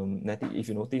 if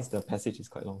you notice, the passage is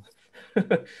quite long.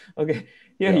 Okay,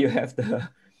 here you have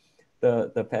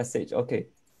the passage. Okay,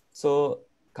 so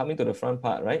coming to the front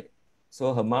part, right?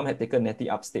 So her mom had taken Nettie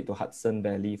upstate to Hudson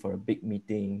Valley for a big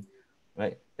meeting,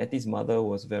 right? Nettie's mother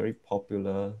was very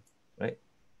popular, right?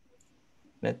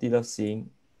 Nettie loves seeing.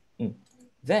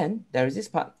 Then there is this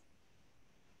part.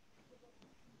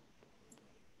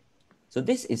 So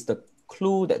this is the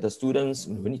clue that the students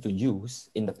will need to use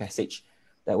in the passage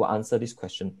that will answer this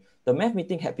question. The math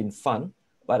meeting had been fun,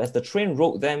 but as the train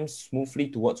rode them smoothly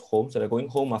towards home, so they're going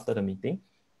home after the meeting,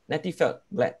 Nettie felt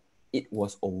glad it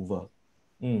was over.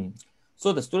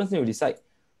 So the students need to decide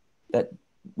that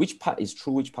which part is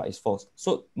true, which part is false.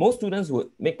 So most students would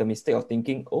make the mistake of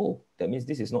thinking, oh, that means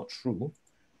this is not true.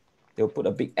 They'll put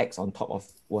a big X on top of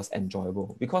was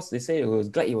enjoyable because they say it was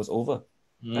glad it was over.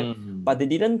 Right? But they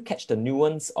didn't catch the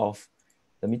nuance of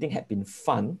the meeting had been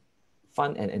fun.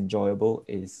 Fun and enjoyable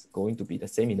is going to be the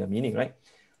same in the meaning, right?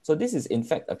 So this is in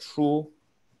fact a true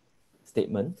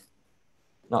statement.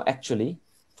 Now, actually,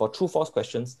 for true-false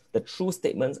questions, the true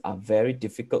statements are very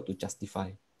difficult to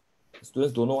justify. The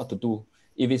students don't know what to do.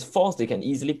 If it's false, they can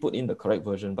easily put in the correct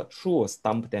version, but true will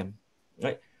stump them,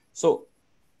 right? So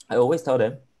I always tell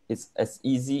them it's as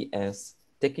easy as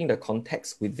taking the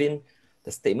context within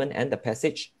the statement and the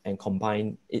passage and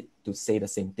combine it to say the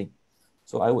same thing.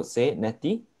 So I would say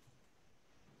Nettie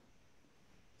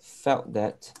felt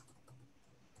that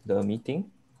the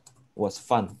meeting was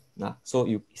fun. So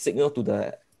you signal to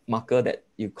the marker that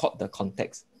you caught the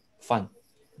context, fun,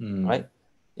 right?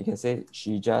 You can say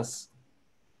she just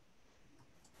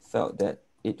felt that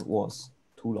it was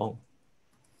too long,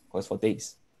 was for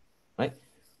days, right?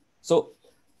 So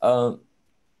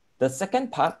the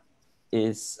second part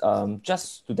is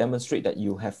just to demonstrate that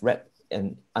you have read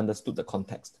and understood the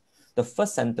context. The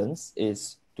first sentence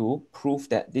is to prove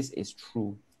that this is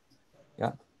true.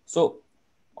 Yeah. So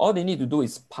all they need to do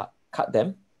is cut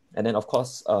them, and then of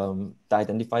course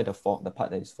identify the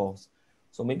part that is false.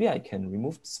 So maybe I can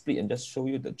remove split and just show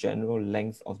you the general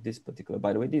length of this particular.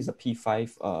 By the way, this is a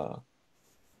P5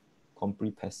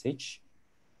 Compre passage.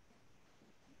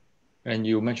 And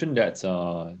you mentioned that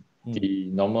the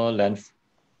normal length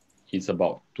is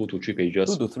about 2 to 3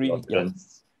 pages. 2 to 3, yeah.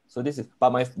 So this is,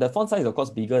 but the font size is of course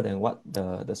bigger than what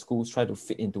the schools try to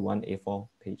fit into one A4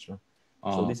 page.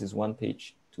 So this is 1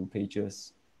 page, 2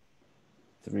 pages,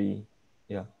 3,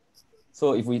 yeah.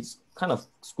 So if we kind of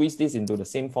squeeze this into the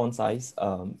same font size,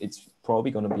 it's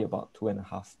probably going to be about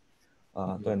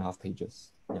 2.5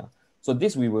 pages. Yeah. So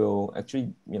this we will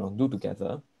actually do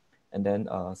together, and then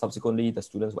subsequently the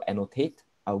students will annotate.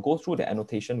 I'll go through the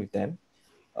annotation with them,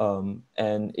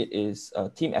 and it is a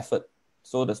team effort.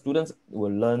 So the students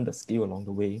will learn the skill along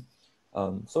the way,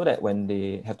 so that when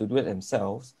they have to do it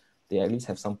themselves, they at least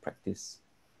have some practice.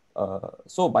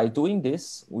 So by doing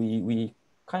this, we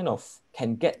kind of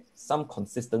can get some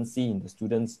consistency in the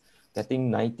students getting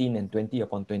 19 and 20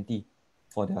 upon 20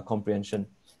 for their comprehension.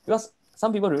 Because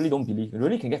some people really don't believe, you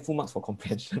really can get full marks for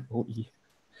comprehension OE.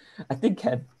 I think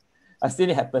can. I've seen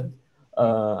it happen.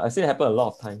 I've seen it happen a lot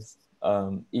of times.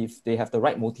 If they have the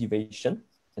right motivation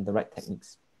and the right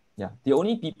techniques. Yeah. The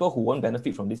only people who won't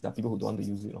benefit from this are people who don't want to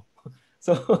use it.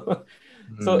 So,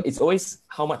 so it's always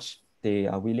how much they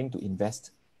are willing to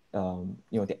invest,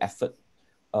 the effort.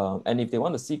 And if they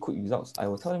want to see quick results, I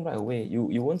will tell them right away,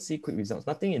 you won't see quick results.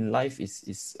 Nothing in life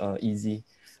is easy.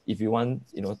 If you want,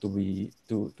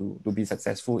 to be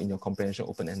successful in your comprehension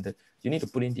open-ended, you need to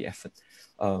put in the effort.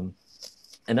 And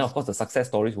then of course the success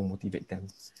stories will motivate them.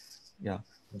 Yeah.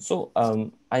 So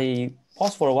I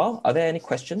pause for a while. Are there any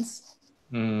questions?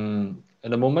 At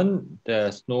the moment,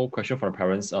 there's no question from the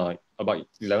parents. About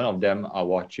 11 of them are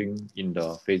watching in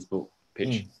the Facebook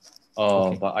page.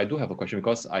 Okay. But I do have a question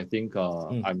because I think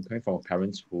I'm coming from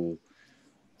parents who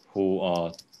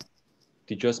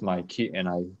teaches my kid, and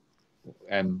I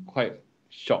am quite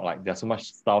shocked. Like there's so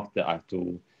much stuff that I have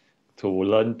to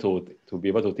learn to be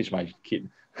able to teach my kid.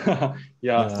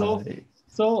 Yeah.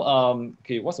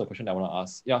 Okay. What's the question that I want to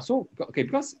ask? Yeah. So okay,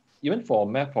 because even for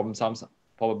math problem sums,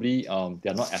 probably they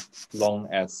are not as long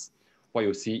as what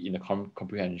you see in the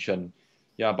comprehension.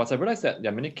 Yeah. But I realized that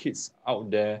there are many kids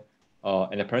out there,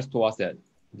 and the parents told us that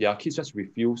their kids just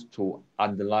refuse to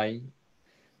underline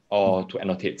or to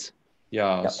annotate.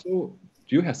 Yeah. Yep. So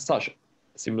do you have such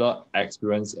similar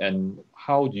experience, and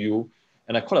how do you?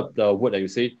 And I call up the word that you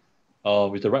say,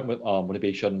 with the right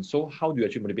motivation. So how do you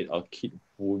actually motivate a kid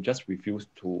who just refuse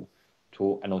to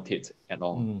annotate at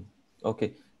all?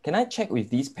 Okay. Can I check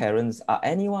with these parents? Are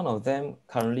any one of them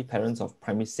currently parents of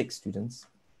primary 6 students?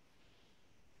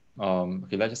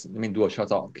 Okay, let me do a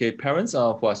shout out. Okay, parents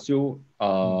who are still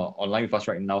online with us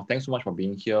right now, thanks so much for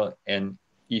being here. And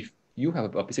if you have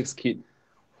a P6 kid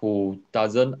who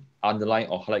doesn't underline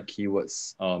or highlight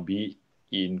keywords, be it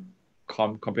in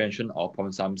comprehension or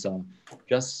problem sums,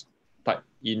 just type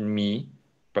in me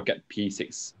bracket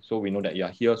P6, so we know that you are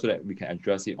here, so that we can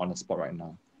address it on the spot right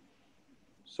now.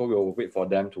 So we'll wait for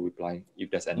them to reply if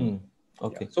there's any.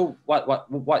 Okay. Yeah. So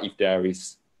what if there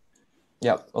is?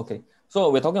 Yeah. Okay. So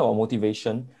we're talking about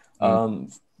motivation.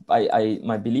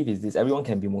 My belief is this: everyone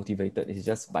can be motivated. It's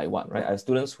just by what, right? I have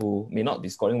students who may not be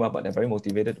scoring well, but they're very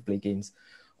motivated to play games.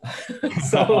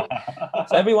 so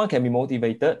everyone can be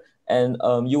motivated, and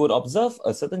you would observe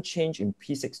a certain change in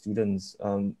P6 students.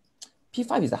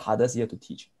 P5 is the hardest year to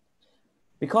teach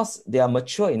because they are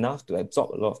mature enough to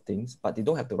absorb a lot of things, but they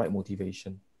don't have the right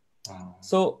motivation. Wow.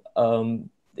 So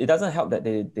it doesn't help that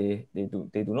they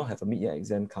do not have a mid-year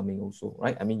exam coming also,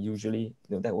 right? I mean, usually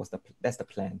that's the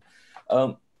plan.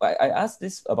 I asked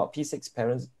this about P6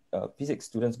 parents, P6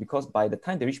 students, because by the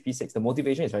time they reach P6, the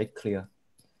motivation is very clear.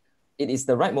 It is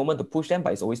the right moment to push them,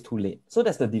 but it's always too late. So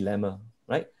that's the dilemma,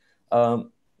 right?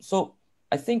 So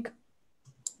I think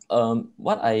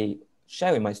what I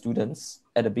share with my students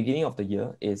at the beginning of the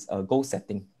year is goal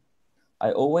setting.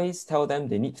 I always tell them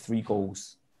they need 3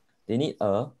 goals. They need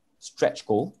a stretch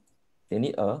goal, they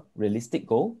need a realistic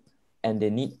goal, and they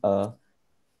need a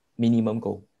minimum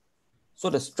goal. So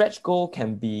the stretch goal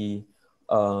can be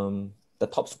the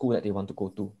top school that they want to go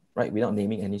to, right? Without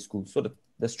naming any school. So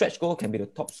the stretch goal can be the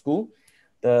top school.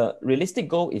 The realistic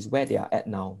goal is where they are at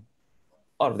now.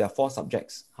 Out of their 4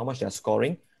 subjects, how much they are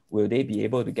scoring, will they be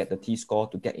able to get the T-score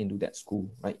to get into that school,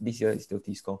 right? This year is still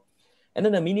T-score. And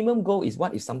then the minimum goal is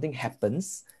what if something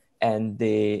happens and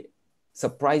they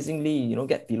surprisingly,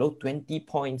 get below 20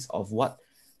 points of what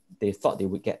they thought they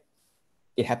would get.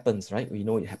 It happens, right? We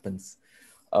know it happens.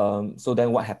 So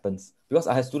then what happens? Because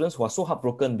I have students who are so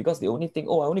heartbroken because they only think,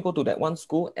 I only go to that one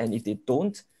school, and if they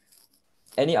don't,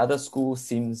 any other school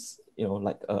seems,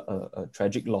 like a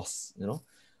tragic loss,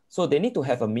 So they need to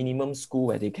have a minimum school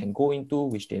where they can go into,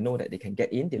 which they know that they can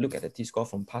get in. They look at the T-score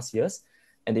from past years,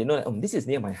 and they know that this is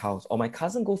near my house, or my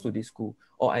cousin goes to this school,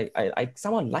 or I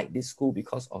someone like this school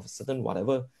because of certain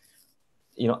whatever,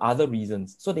 other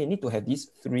reasons. So they need to have these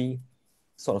 3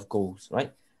 sort of goals,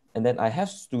 right? And then I have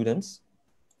students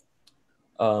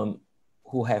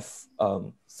who have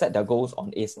set their goals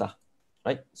on A star,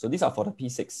 right? So these are for the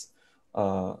P6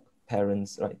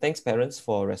 parents, right? Thanks, parents,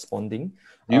 for responding.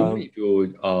 Do you need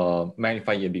to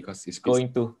magnify it because it's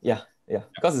going to, yeah,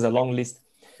 because it's a long list.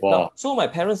 Wow. Now, so my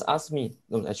parents asked me,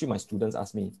 actually my students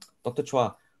asked me, Dr.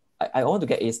 Chua, I want to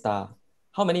get A star.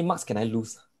 How many marks can I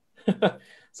lose?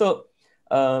 So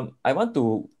I want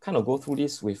to kind of go through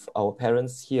this with our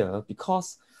parents here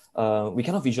because we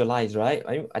cannot visualize, right?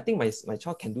 I think my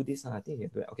child can do this. I think he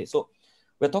can do it. Okay, so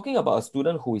we're talking about a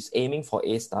student who is aiming for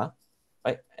A star,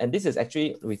 right? And this is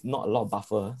actually with not a lot of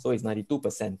buffer. So it's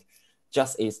 92%,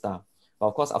 just A star. But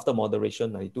of course, after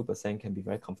moderation, 92% can be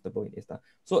very comfortable in A star.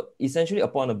 So essentially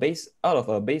out of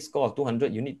a base score of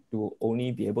 200, you need to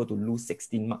only be able to lose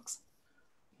 16 marks.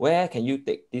 Where can you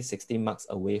take these 16 marks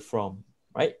away from,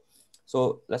 right?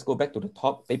 So let's go back to the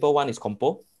top. Paper 1 is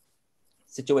compo.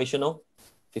 Situational,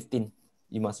 15.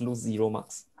 You must lose 0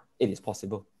 marks. It is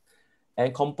possible.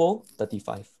 And compo,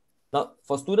 35. Now,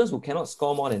 for students who cannot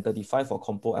score more than 35 for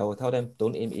compo, I will tell them,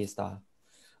 don't aim A star.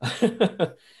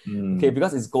 Okay,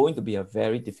 because it's going to be a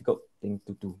very difficult thing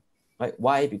to do, right?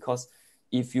 Why? Because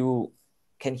if you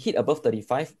can hit above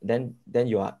 35, then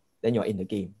you're in the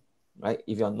game, right?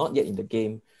 If you're not yet in the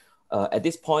game, at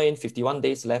this point, 51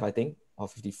 days left, I think, or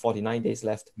 49 days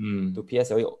left to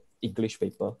PSLE English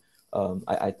paper.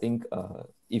 I think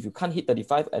if you can't hit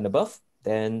 35 and above,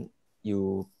 then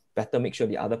you better make sure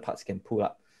the other parts can pull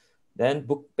up. Then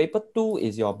paper 2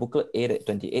 is your booklet A, at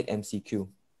 28 MCQ.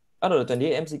 Out of the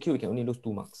 28 MCQ, you can only lose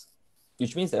 2 marks,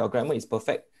 which means that your grammar is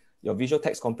perfect, your visual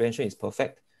text comprehension is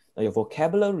perfect. Now your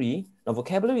vocabulary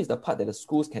is the part that the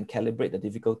schools can calibrate the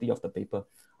difficulty of the paper.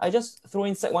 I just throw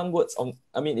in Sec 1 words on,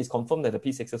 it's confirmed that the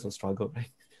P6s will struggle, right?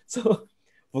 So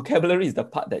vocabulary is the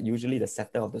part that usually the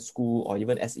setter of the school or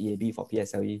even SEAB for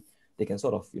PSLE, they can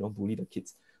sort of, bully the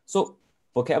kids. So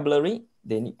vocabulary,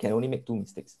 they can only make 2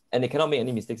 mistakes, and they cannot make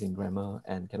any mistakes in grammar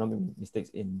and cannot make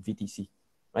mistakes in VTC,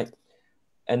 right?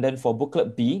 And then for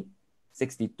booklet B,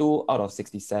 62 out of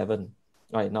 67.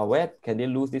 Right, now where can they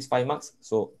lose these 5 marks?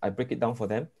 So I break it down for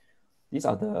them. These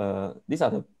are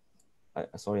the I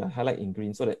highlight in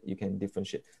green so that you can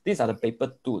differentiate. These are the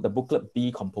paper 2, the booklet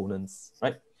B components,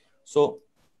 right? So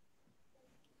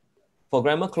for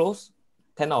grammar close,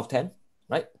 10 out of 10,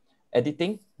 right?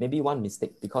 Editing, maybe 1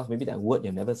 mistake because maybe that word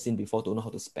you've never seen before, don't know how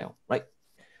to spell, right?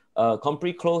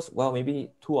 Compre close, well,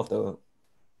 maybe 2 of the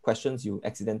questions you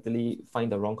accidentally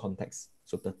find the wrong context,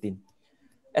 so 13.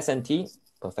 SNT,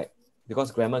 perfect, because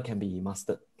grammar can be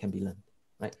mastered, can be learned,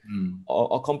 right?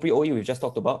 Or Compre OE we've just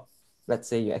talked about. Let's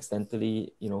say you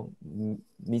accidentally,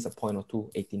 miss a point or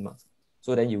 2, 18 marks.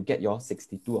 So then you get your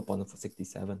 62 upon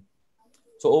 67.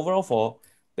 So overall for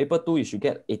paper 2, you should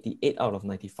get 88 out of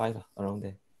 95, around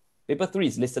there. Paper 3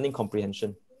 is listening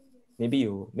comprehension. Maybe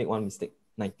you make 1 mistake,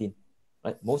 19,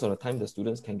 right? Most of the time the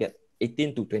students can get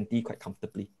 18 to 20 quite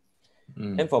comfortably.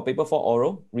 And for paper 4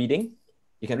 oral, reading,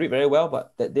 you can read very well,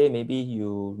 but that day maybe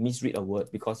you misread a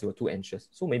word because you were too anxious.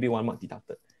 So maybe 1 mark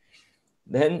deducted.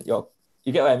 Then you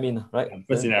get what I mean, right?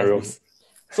 Scenarios.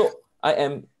 So I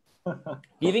am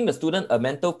giving the student a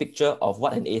mental picture of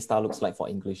what an A star looks like for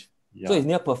English. Yeah. So it's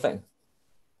near perfect.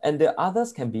 And the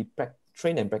others can be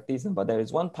trained and practiced, but there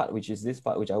is one part, which is this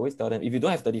part, which I always tell them, if you don't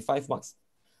have 35 marks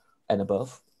and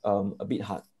above, a bit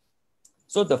hard.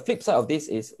 So the flip side of this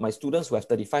is my students who have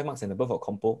 35 marks and above for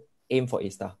compo, aim for A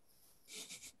star.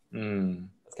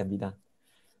 That can be done.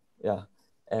 Yeah.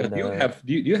 And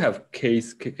do you have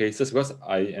cases? Because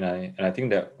I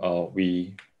think that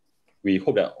we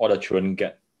hope that all the children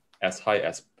get as high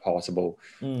as possible.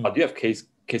 But do you have cases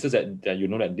that you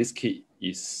know that this kid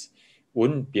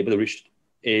wouldn't be able to reach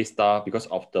A star because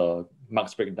of the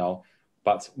marks breakdown?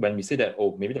 But when we say that,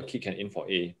 maybe the kid can aim for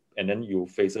A, and then you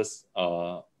faces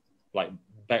like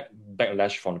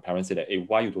backlash from the parents, say that, hey,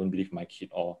 why you don't believe my kid,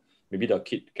 or maybe the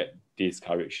kid get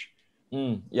discouraged.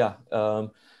 Yeah.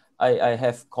 I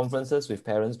have conferences with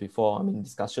parents before,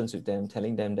 discussions with them,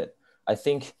 telling them that I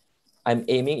think I'm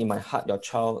aiming in my heart your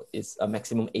child is a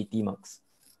maximum 80 marks.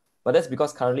 But that's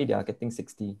because currently they are getting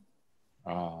 60.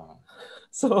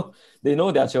 So they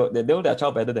know their child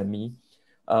better than me.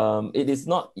 It is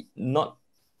not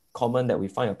common that we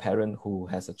find a parent who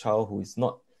has a child who is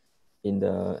not in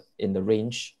the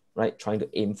range, right, trying to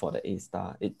aim for the A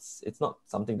star. It's not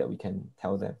something that we can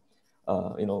tell them.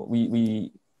 I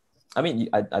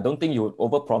don't think you would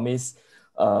overpromise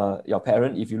your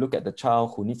parent if you look at the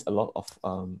child who needs a lot of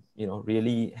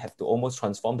really have to almost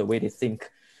transform the way they think.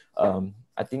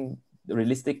 I think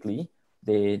realistically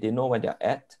they know where they're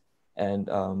at, and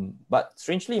but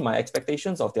strangely my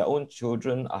expectations of their own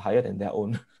children are higher than their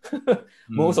own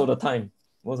most of the time.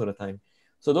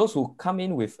 So those who come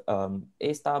in with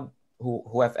A star,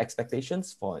 who have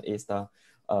expectations for an A star,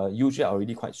 usually are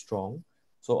already quite strong.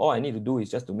 So all I need to do is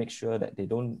just to make sure that they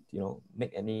don't,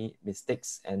 make any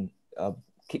mistakes and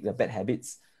kick the bad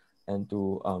habits, and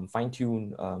to fine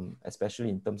tune, especially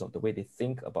in terms of the way they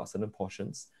think about certain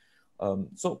portions.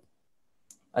 So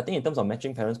I think in terms of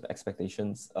matching parents'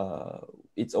 expectations,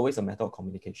 it's always a matter of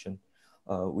communication.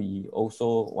 We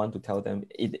also want to tell them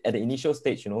at the initial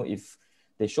stage, if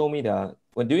they show me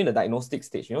when during the diagnostic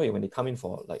stage, when they come in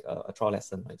for like a trial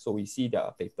lesson, right? So we see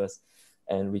their papers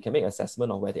and we can make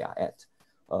assessment of where they are at.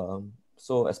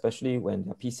 So especially when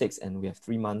they're P6 and we have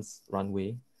 3 months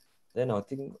runway, then I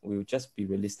think we'll just be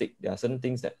realistic. There are certain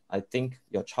things that I think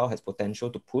your child has potential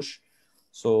to push.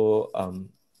 So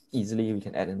easily we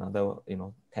can add another,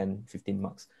 10, 15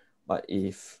 marks. But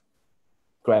if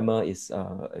grammar is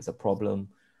a problem,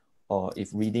 or if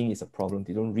reading is a problem,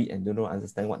 they don't read and they don't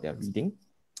understand what they're reading,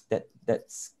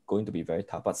 that's going to be very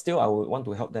tough. But still, I would want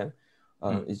to help them.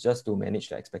 It's just to manage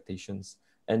their expectations.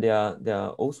 And they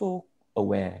are also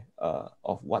aware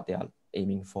of what they are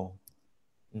aiming for.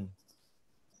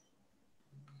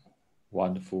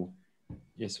 Wonderful.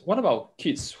 Yes. What about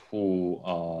kids who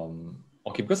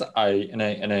okay, because I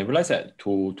realize that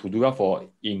to do well for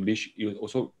English, you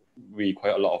also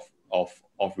require a lot of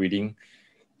reading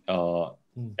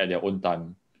at their own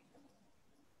time.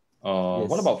 Yes.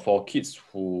 What about for kids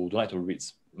who don't like to read?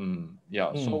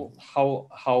 So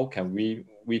how can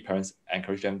we parents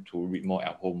encourage them to read more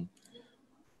at home?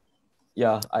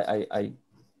 Yeah,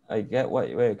 I get where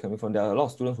you're coming from. There are a lot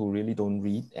of students who really don't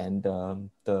read, and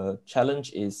the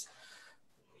challenge is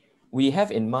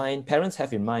parents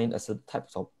have in mind certain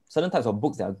types of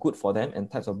books that are good for them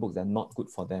and types of books that are not good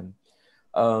for them.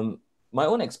 My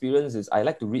own experience is I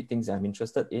like to read things that I'm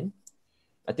interested in.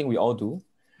 I think we all do.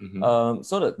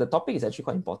 So the topic is actually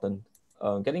quite important.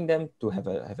 Getting them to have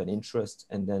an interest,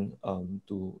 and then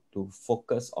to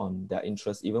focus on their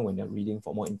interest even when they're reading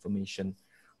for more information.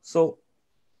 So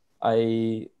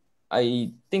I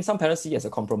think some parents see it as a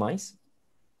compromise,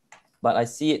 but I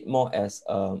see it more as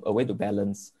a way to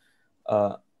balance.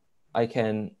 I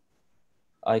can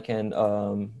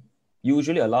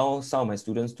usually allow some of my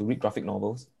students to read graphic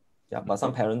novels, but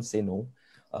some parents say no.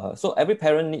 So every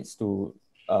parent needs to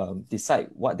decide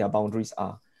what their boundaries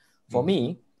are. For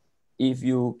me, if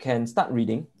you can start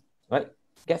reading, right,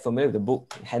 get familiar with the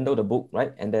book, handle the book,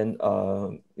 right, and then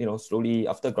slowly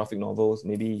after graphic novels,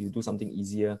 maybe you do something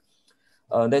easier.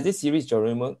 There's this series,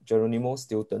 Geronimo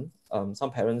Stilton.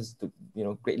 Some parents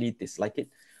greatly dislike it,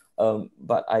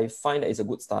 but I find that it's a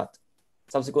good start.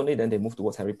 Subsequently, then they move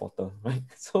towards Harry Potter, right?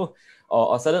 So,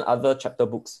 or certain other chapter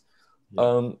books.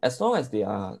 As long as they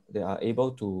are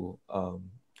able to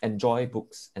enjoy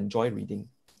books, enjoy reading,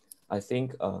 I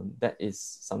think that is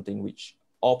something which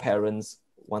all parents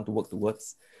want to work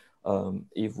towards.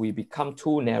 If we become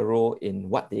too narrow in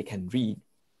what they can read,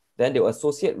 then they will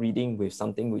associate reading with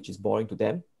something which is boring to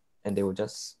them, and they will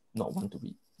just not want to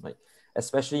read, right?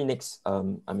 Especially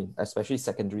especially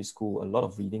secondary school, a lot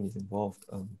of reading is involved.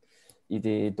 If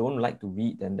they don't like to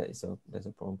read, then there's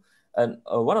a problem. And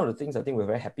one of the things I think we're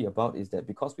very happy about is that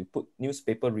because we put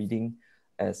newspaper reading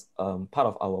as part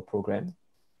of our program,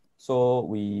 so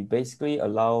we basically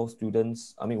allow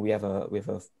students. We have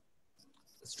a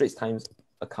Straits Times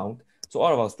account, so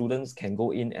all of our students can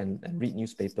go in and read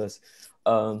newspapers.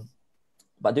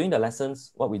 But during the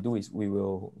lessons, what we do is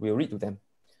we'll read to them.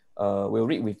 We'll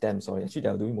read with them. Sorry, actually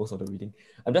they're doing most of the reading.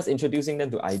 I'm just introducing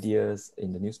them to ideas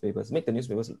in the newspapers, make the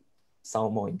newspapers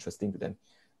sound more interesting to them.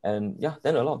 And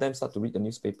then a lot of them start to read the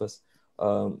newspapers.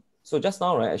 So just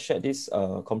now, right, I shared this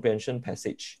comprehension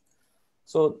passage.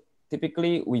 So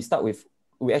typically we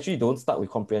actually don't start with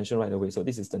comprehension right away. So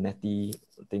this is the netty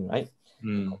thing, right?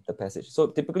 The passage. So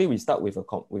typically we start with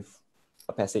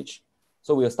a passage.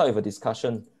 So we'll start with a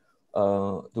discussion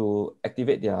to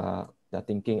activate their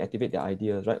thinking, activate their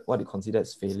ideas, right? What they consider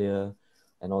as failure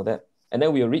and all that. And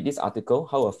then we'll read this article,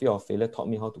 How a Fear of Failure Taught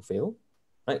Me How to Fail,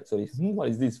 right? So what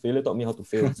is this? Failure taught me how to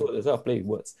fail. So there's a play with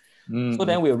words. So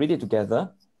then we'll read it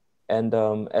together. And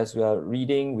as we are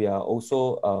reading, we are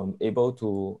also able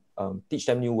to teach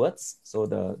them new words. So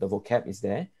the vocab is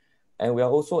there. And we are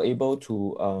also able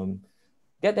to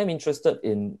get them interested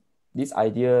in these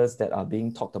ideas that are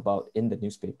being talked about in the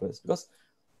newspapers. Because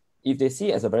if they see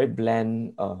it as a very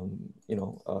bland,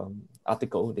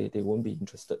 article, they won't be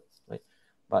interested, right?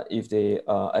 But if they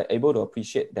are able to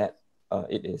appreciate that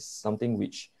it is something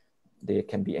which they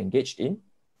can be engaged in,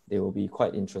 they will be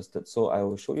quite interested. So I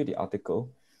will show you the article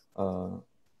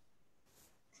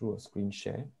through a screen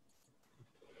share.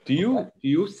 Do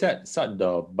you set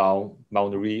the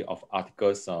boundary of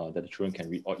articles that the children can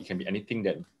read, or it can be anything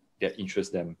that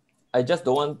interests them? I just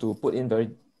don't want to put in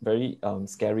very, very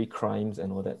scary crimes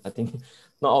and all that. I think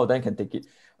not all of them can take it.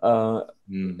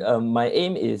 My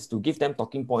aim is to give them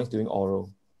talking points during oral.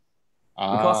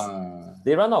 Because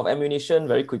they run out of ammunition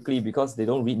very quickly because they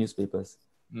don't read newspapers.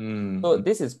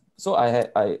 So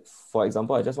I for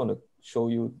example, I just want to show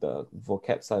you the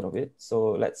vocab side of it.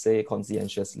 So let's say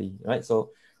conscientiously, right?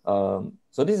 So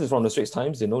So this is from the Straits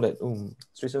Times. They know that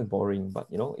Straits Times is boring, but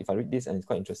if I read this and it's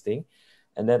quite interesting.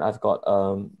 And then I've got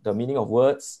the meaning of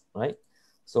words, right?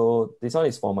 So this one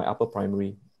is for my upper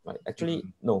primary, right? Actually,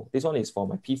 no, this one is for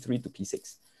my P3 to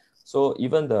P6. So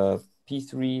even the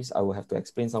P3s, I will have to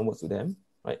explain some words to them,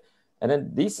 right? And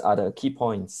then these are the key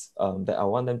points that I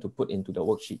want them to put into the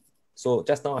worksheet. So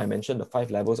just now I mentioned the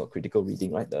 5 levels of critical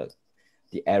reading, right?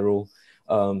 The arrow.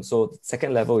 So the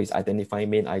second level is identifying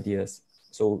main ideas.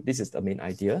 So this is the main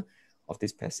idea of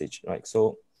this passage, right?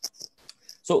 So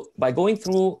by going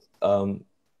through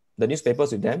the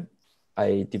newspapers with them,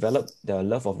 I developed the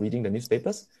love of reading the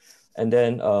newspapers. And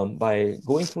then by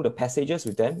going through the passages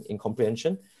with them in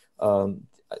comprehension, I'll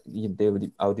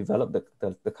develop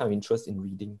the kind of interest in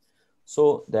reading.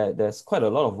 So there's quite a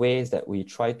lot of ways that we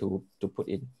try to put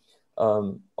in.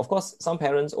 Of course, some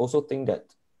parents also think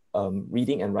that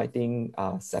reading and writing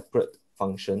are separate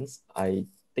functions. I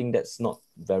think that's not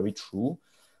very true,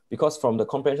 because from the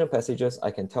comprehension passages,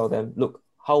 I can tell them, look,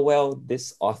 how well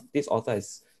this author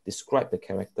has described the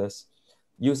characters.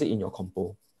 Use it in your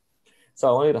compo. So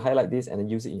I wanted to highlight this and then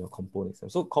use it in your compo next time.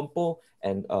 So compo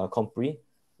and compre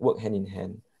work hand in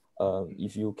hand.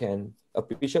 If you can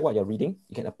appreciate what you're reading,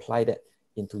 you can apply that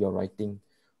into your writing.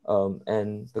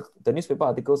 And the newspaper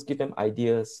articles give them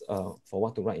ideas for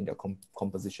what to write in their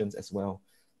compositions as well.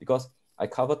 Because I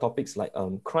cover topics like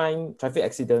crime, traffic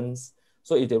accidents.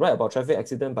 So if they write about traffic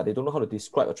accident, but they don't know how to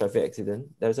describe a traffic accident,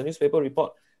 there's a newspaper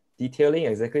report detailing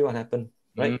exactly what happened,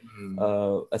 right?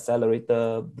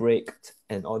 Accelerator, braked,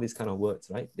 and all these kind of words,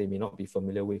 right? They may not be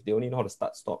familiar with. They only know how to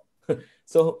start, stop.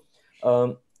 So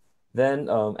then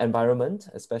environment,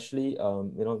 especially,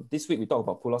 this week we talk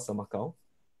about Pulau Semakau,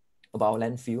 about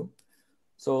landfill.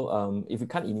 So if we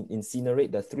can't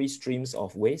incinerate the 3 streams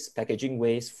of waste, packaging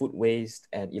waste, food waste,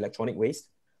 and electronic waste,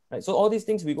 right? So all these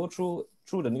things we go through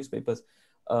the newspapers,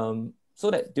 so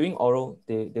that during oral,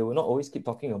 they will not always keep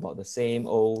talking about the same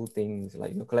old things,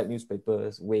 like collect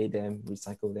newspapers, weigh them,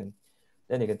 recycle them.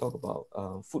 Then they can talk about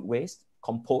food waste,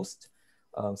 compost.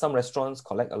 Some restaurants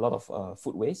collect a lot of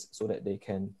food waste so that they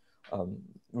can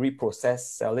reprocess,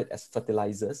 sell it as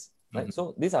fertilizers, right?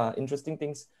 So these are interesting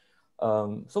things.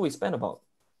 So we spend about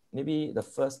maybe the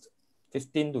first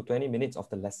 15 to 20 minutes of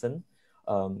the lesson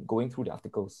going through the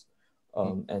articles.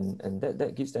 And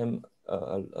that gives them,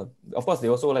 of course, they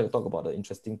also like to talk about the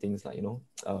interesting things like,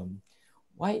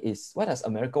 why does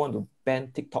America want to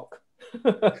ban TikTok?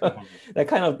 That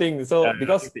kind of thing. So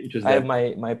because I have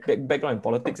my background in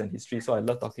politics and history, so I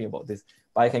love talking about this,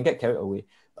 but I can get carried away.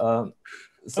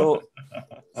 So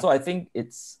I think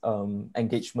it's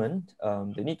engagement.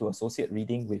 They need to associate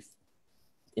reading with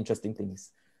interesting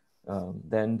things.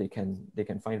 Then they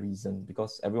can find reason,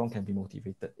 because everyone can be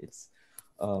motivated. It's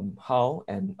how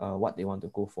and what they want to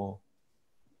go for.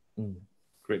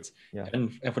 Great. Yeah.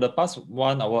 And for the past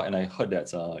 1 hour, and I heard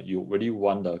that you really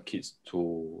want the kids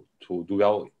to do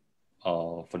well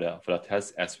for the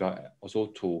test as well, also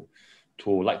to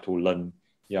like to learn.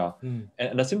 Yeah. And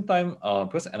at the same time,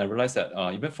 because I realized that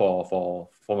even for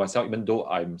myself, even though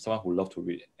I'm someone who loves to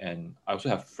read, and I also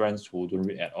have friends who don't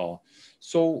read at all.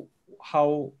 So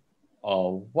how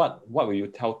what will you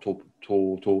tell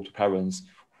to parents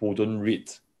who don't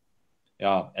read,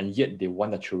 and yet they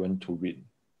want the children to read?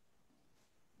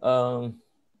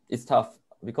 It's tough,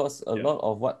 because a lot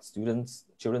of what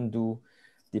children do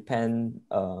depend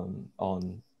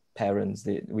on parents.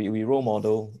 We role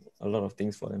model a lot of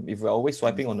things for them. If we're always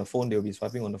swiping on the phone, they'll be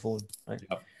swiping on the phone, right?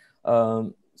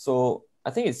 So I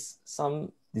think it's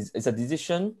a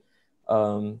decision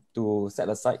to set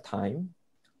aside time.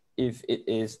 If it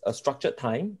is a structured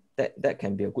time, that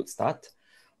can be a good start.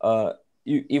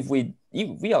 If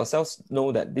we ourselves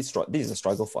know that this is a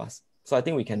struggle for us, so I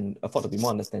think we can afford to be more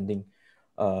understanding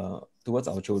towards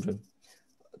our children.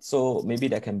 So maybe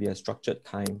there can be a structured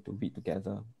time to read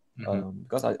together.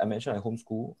 Because I mentioned I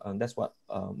homeschool, and that's what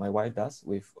my wife does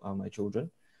with my children.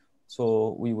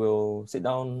 So we will sit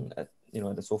down at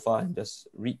the sofa and just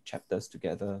read chapters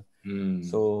together.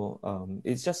 So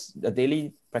it's just a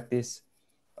daily practice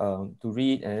to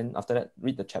read, and after that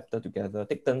read the chapter together.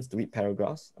 Take turns to read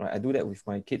paragraphs. Right? I do that with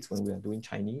my kids when we are doing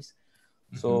Chinese.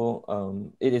 So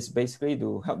it is basically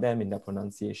to help them in their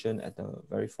pronunciation at a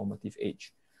very formative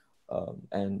age.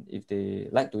 And if they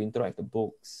like to interact with the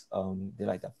books, they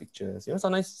like the pictures.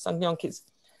 Sometimes some young kids,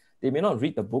 they may not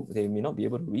read the book, they may not be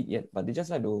able to read yet, but they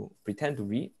just like to pretend to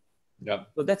read. Yeah.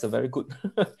 So that's a very good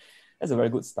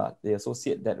start. They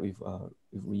associate that with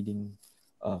reading,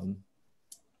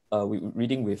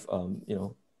 with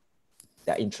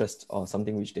their interest or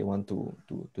something which they want to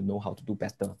know how to do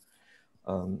better.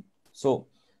 So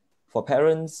for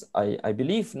parents, I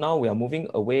believe now we are moving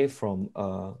away from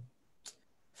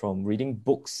reading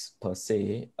books per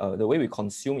se. The way we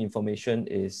consume information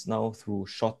is now through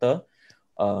shorter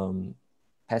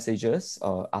passages,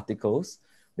 articles.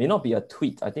 May not be a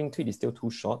tweet. I think tweet is still too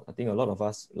short. I think a lot of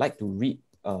us like to read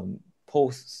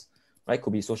posts, right?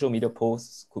 Could be social media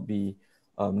posts, could be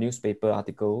newspaper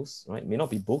articles, right? May not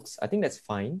be books. I think that's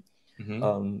fine.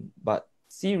 But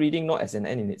see reading not as an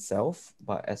end in itself,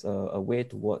 but as a way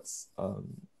towards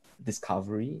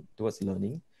discovery, towards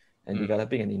learning and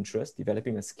developing an interest,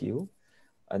 developing a skill.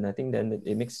 And I think then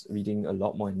it makes reading a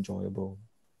lot more enjoyable.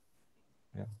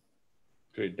 Yeah.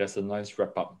 Great. That's a nice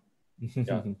wrap up.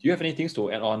 Yeah. Do you have any things to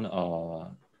add on?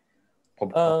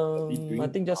 I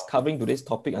think just covering today's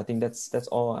topic, I think that's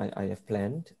all I have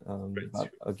planned.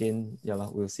 But again,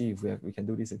 we'll see if we can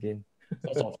do this again.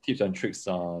 Lots of tips and tricks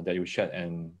that you shared,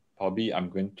 and probably I'm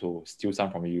going to steal some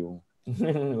from you.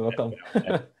 Welcome.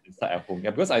 and start at home.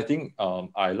 Yeah, because I think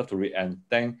I love to read, and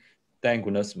thank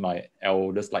goodness my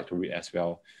eldest like to read as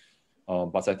well.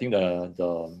 But I think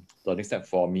the next step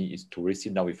for me is to really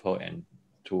sit down with her and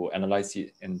to analyze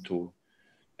it and to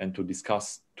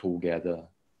discuss together.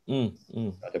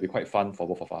 That'll be quite fun for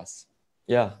both of us.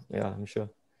 Yeah, I'm sure.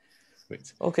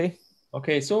 Great.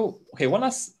 Okay, so one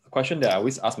last question that I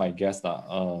always ask my guests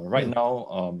right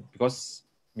now, because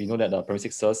we know that the primary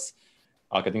sixers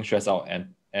are getting stressed out,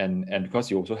 and because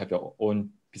you also have your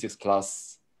own P6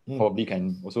 class, probably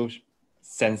can also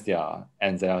sense their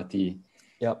anxiety.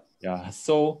 Yep. Yeah.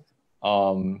 So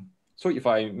if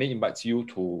I may invite you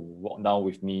to walk down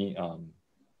with me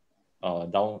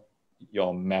down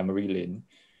your memory lane,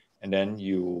 and then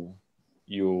you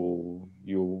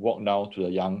walk down to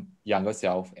the younger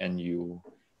self, and you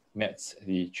met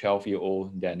the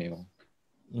 12-year-old Daniel.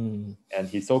 And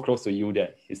he's so close to you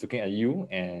that he's looking at you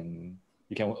and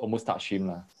you can almost touch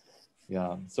him.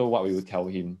 Yeah. So what will you tell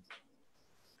him?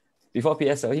 Before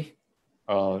PSLE?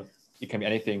 It can be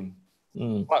anything.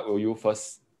 What will you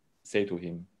first say to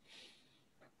him?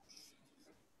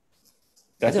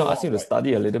 I think I'll ask you to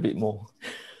study a little bit more.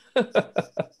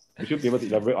 You should be able to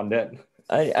elaborate on that.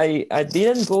 I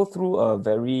didn't go through a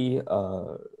very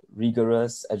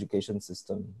rigorous education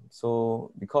system.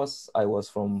 So because I was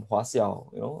from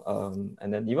Huaxiao,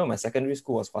 and then even my secondary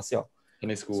school was Huaxiao.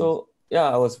 School. So yeah,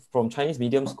 I was from Chinese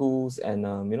medium schools, and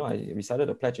I recited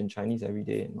the pledge in Chinese every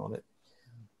day and all that.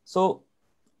 So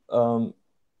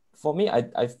for me,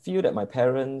 I feel that my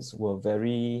parents were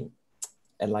very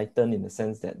enlightened in the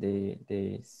sense that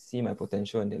they see my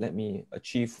potential and they let me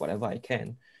achieve whatever I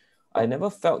can. I never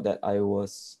felt that I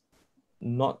was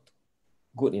not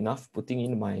good enough putting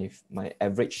in my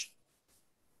average,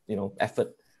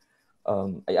 effort.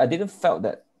 I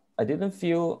didn't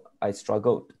feel I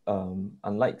struggled.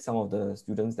 Unlike some of the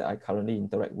students that I currently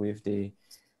interact with, they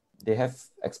have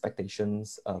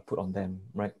expectations put on them,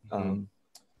 right?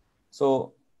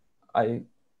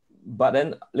 But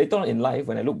then later on in life,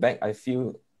 when I look back, I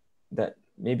feel that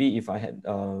maybe if I had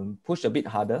pushed a bit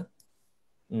harder,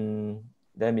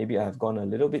 then maybe I have gone a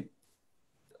little bit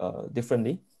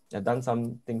differently. I've done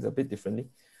some things a bit differently.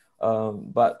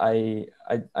 But I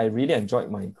really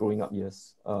enjoyed my growing up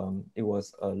years. It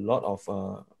was a lot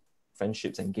of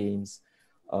friendships and games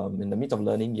in the midst of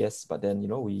learning, yes. But then,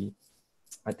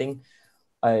 I think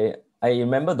I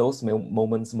remember those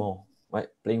moments more, right?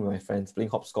 Playing with my friends, playing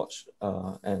hopscotch,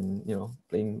 and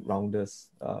playing rounders,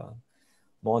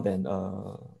 more than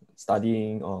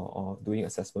studying or doing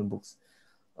assessment books.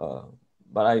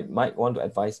 But I might want to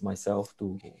advise myself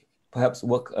to perhaps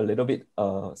work a little bit,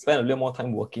 spend a little more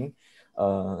time working,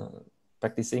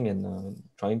 practicing and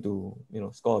trying to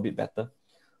score a bit better.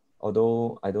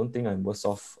 Although I don't think I'm worse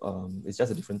off. It's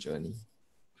just a different journey.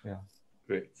 Yeah.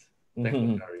 Great. Thanks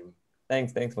for sharing.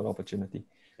 Thanks for the opportunity.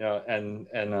 Yeah, and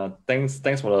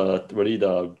thanks for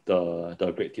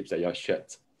the great tips that you have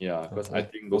shared. Yeah, because I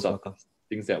think those are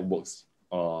things that works.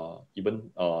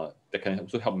 Even that can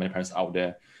also help many parents out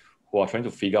there who are trying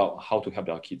to figure out how to help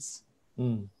their kids.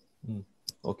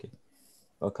 Okay,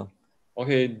 welcome.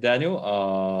 Okay,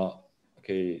 Daniel.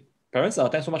 Okay, parents.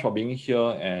 Thanks so much for being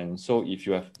here. And so, if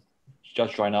you have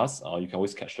just joined us, you can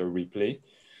always catch the replay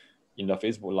in the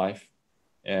Facebook Live.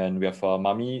 And we have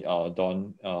Mami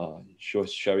Dawn. She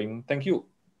was sharing. Thank you,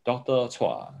 Dr.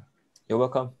 Chua. You're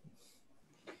welcome.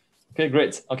 Okay,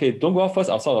 great. Okay, don't go out first.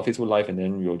 I'll start the Facebook Live and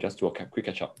then we'll just do a quick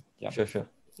catch up. Yeah. Sure.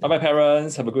 Bye-bye,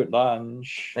 parents. Have a good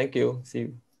lunch. Thank you. See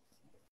you.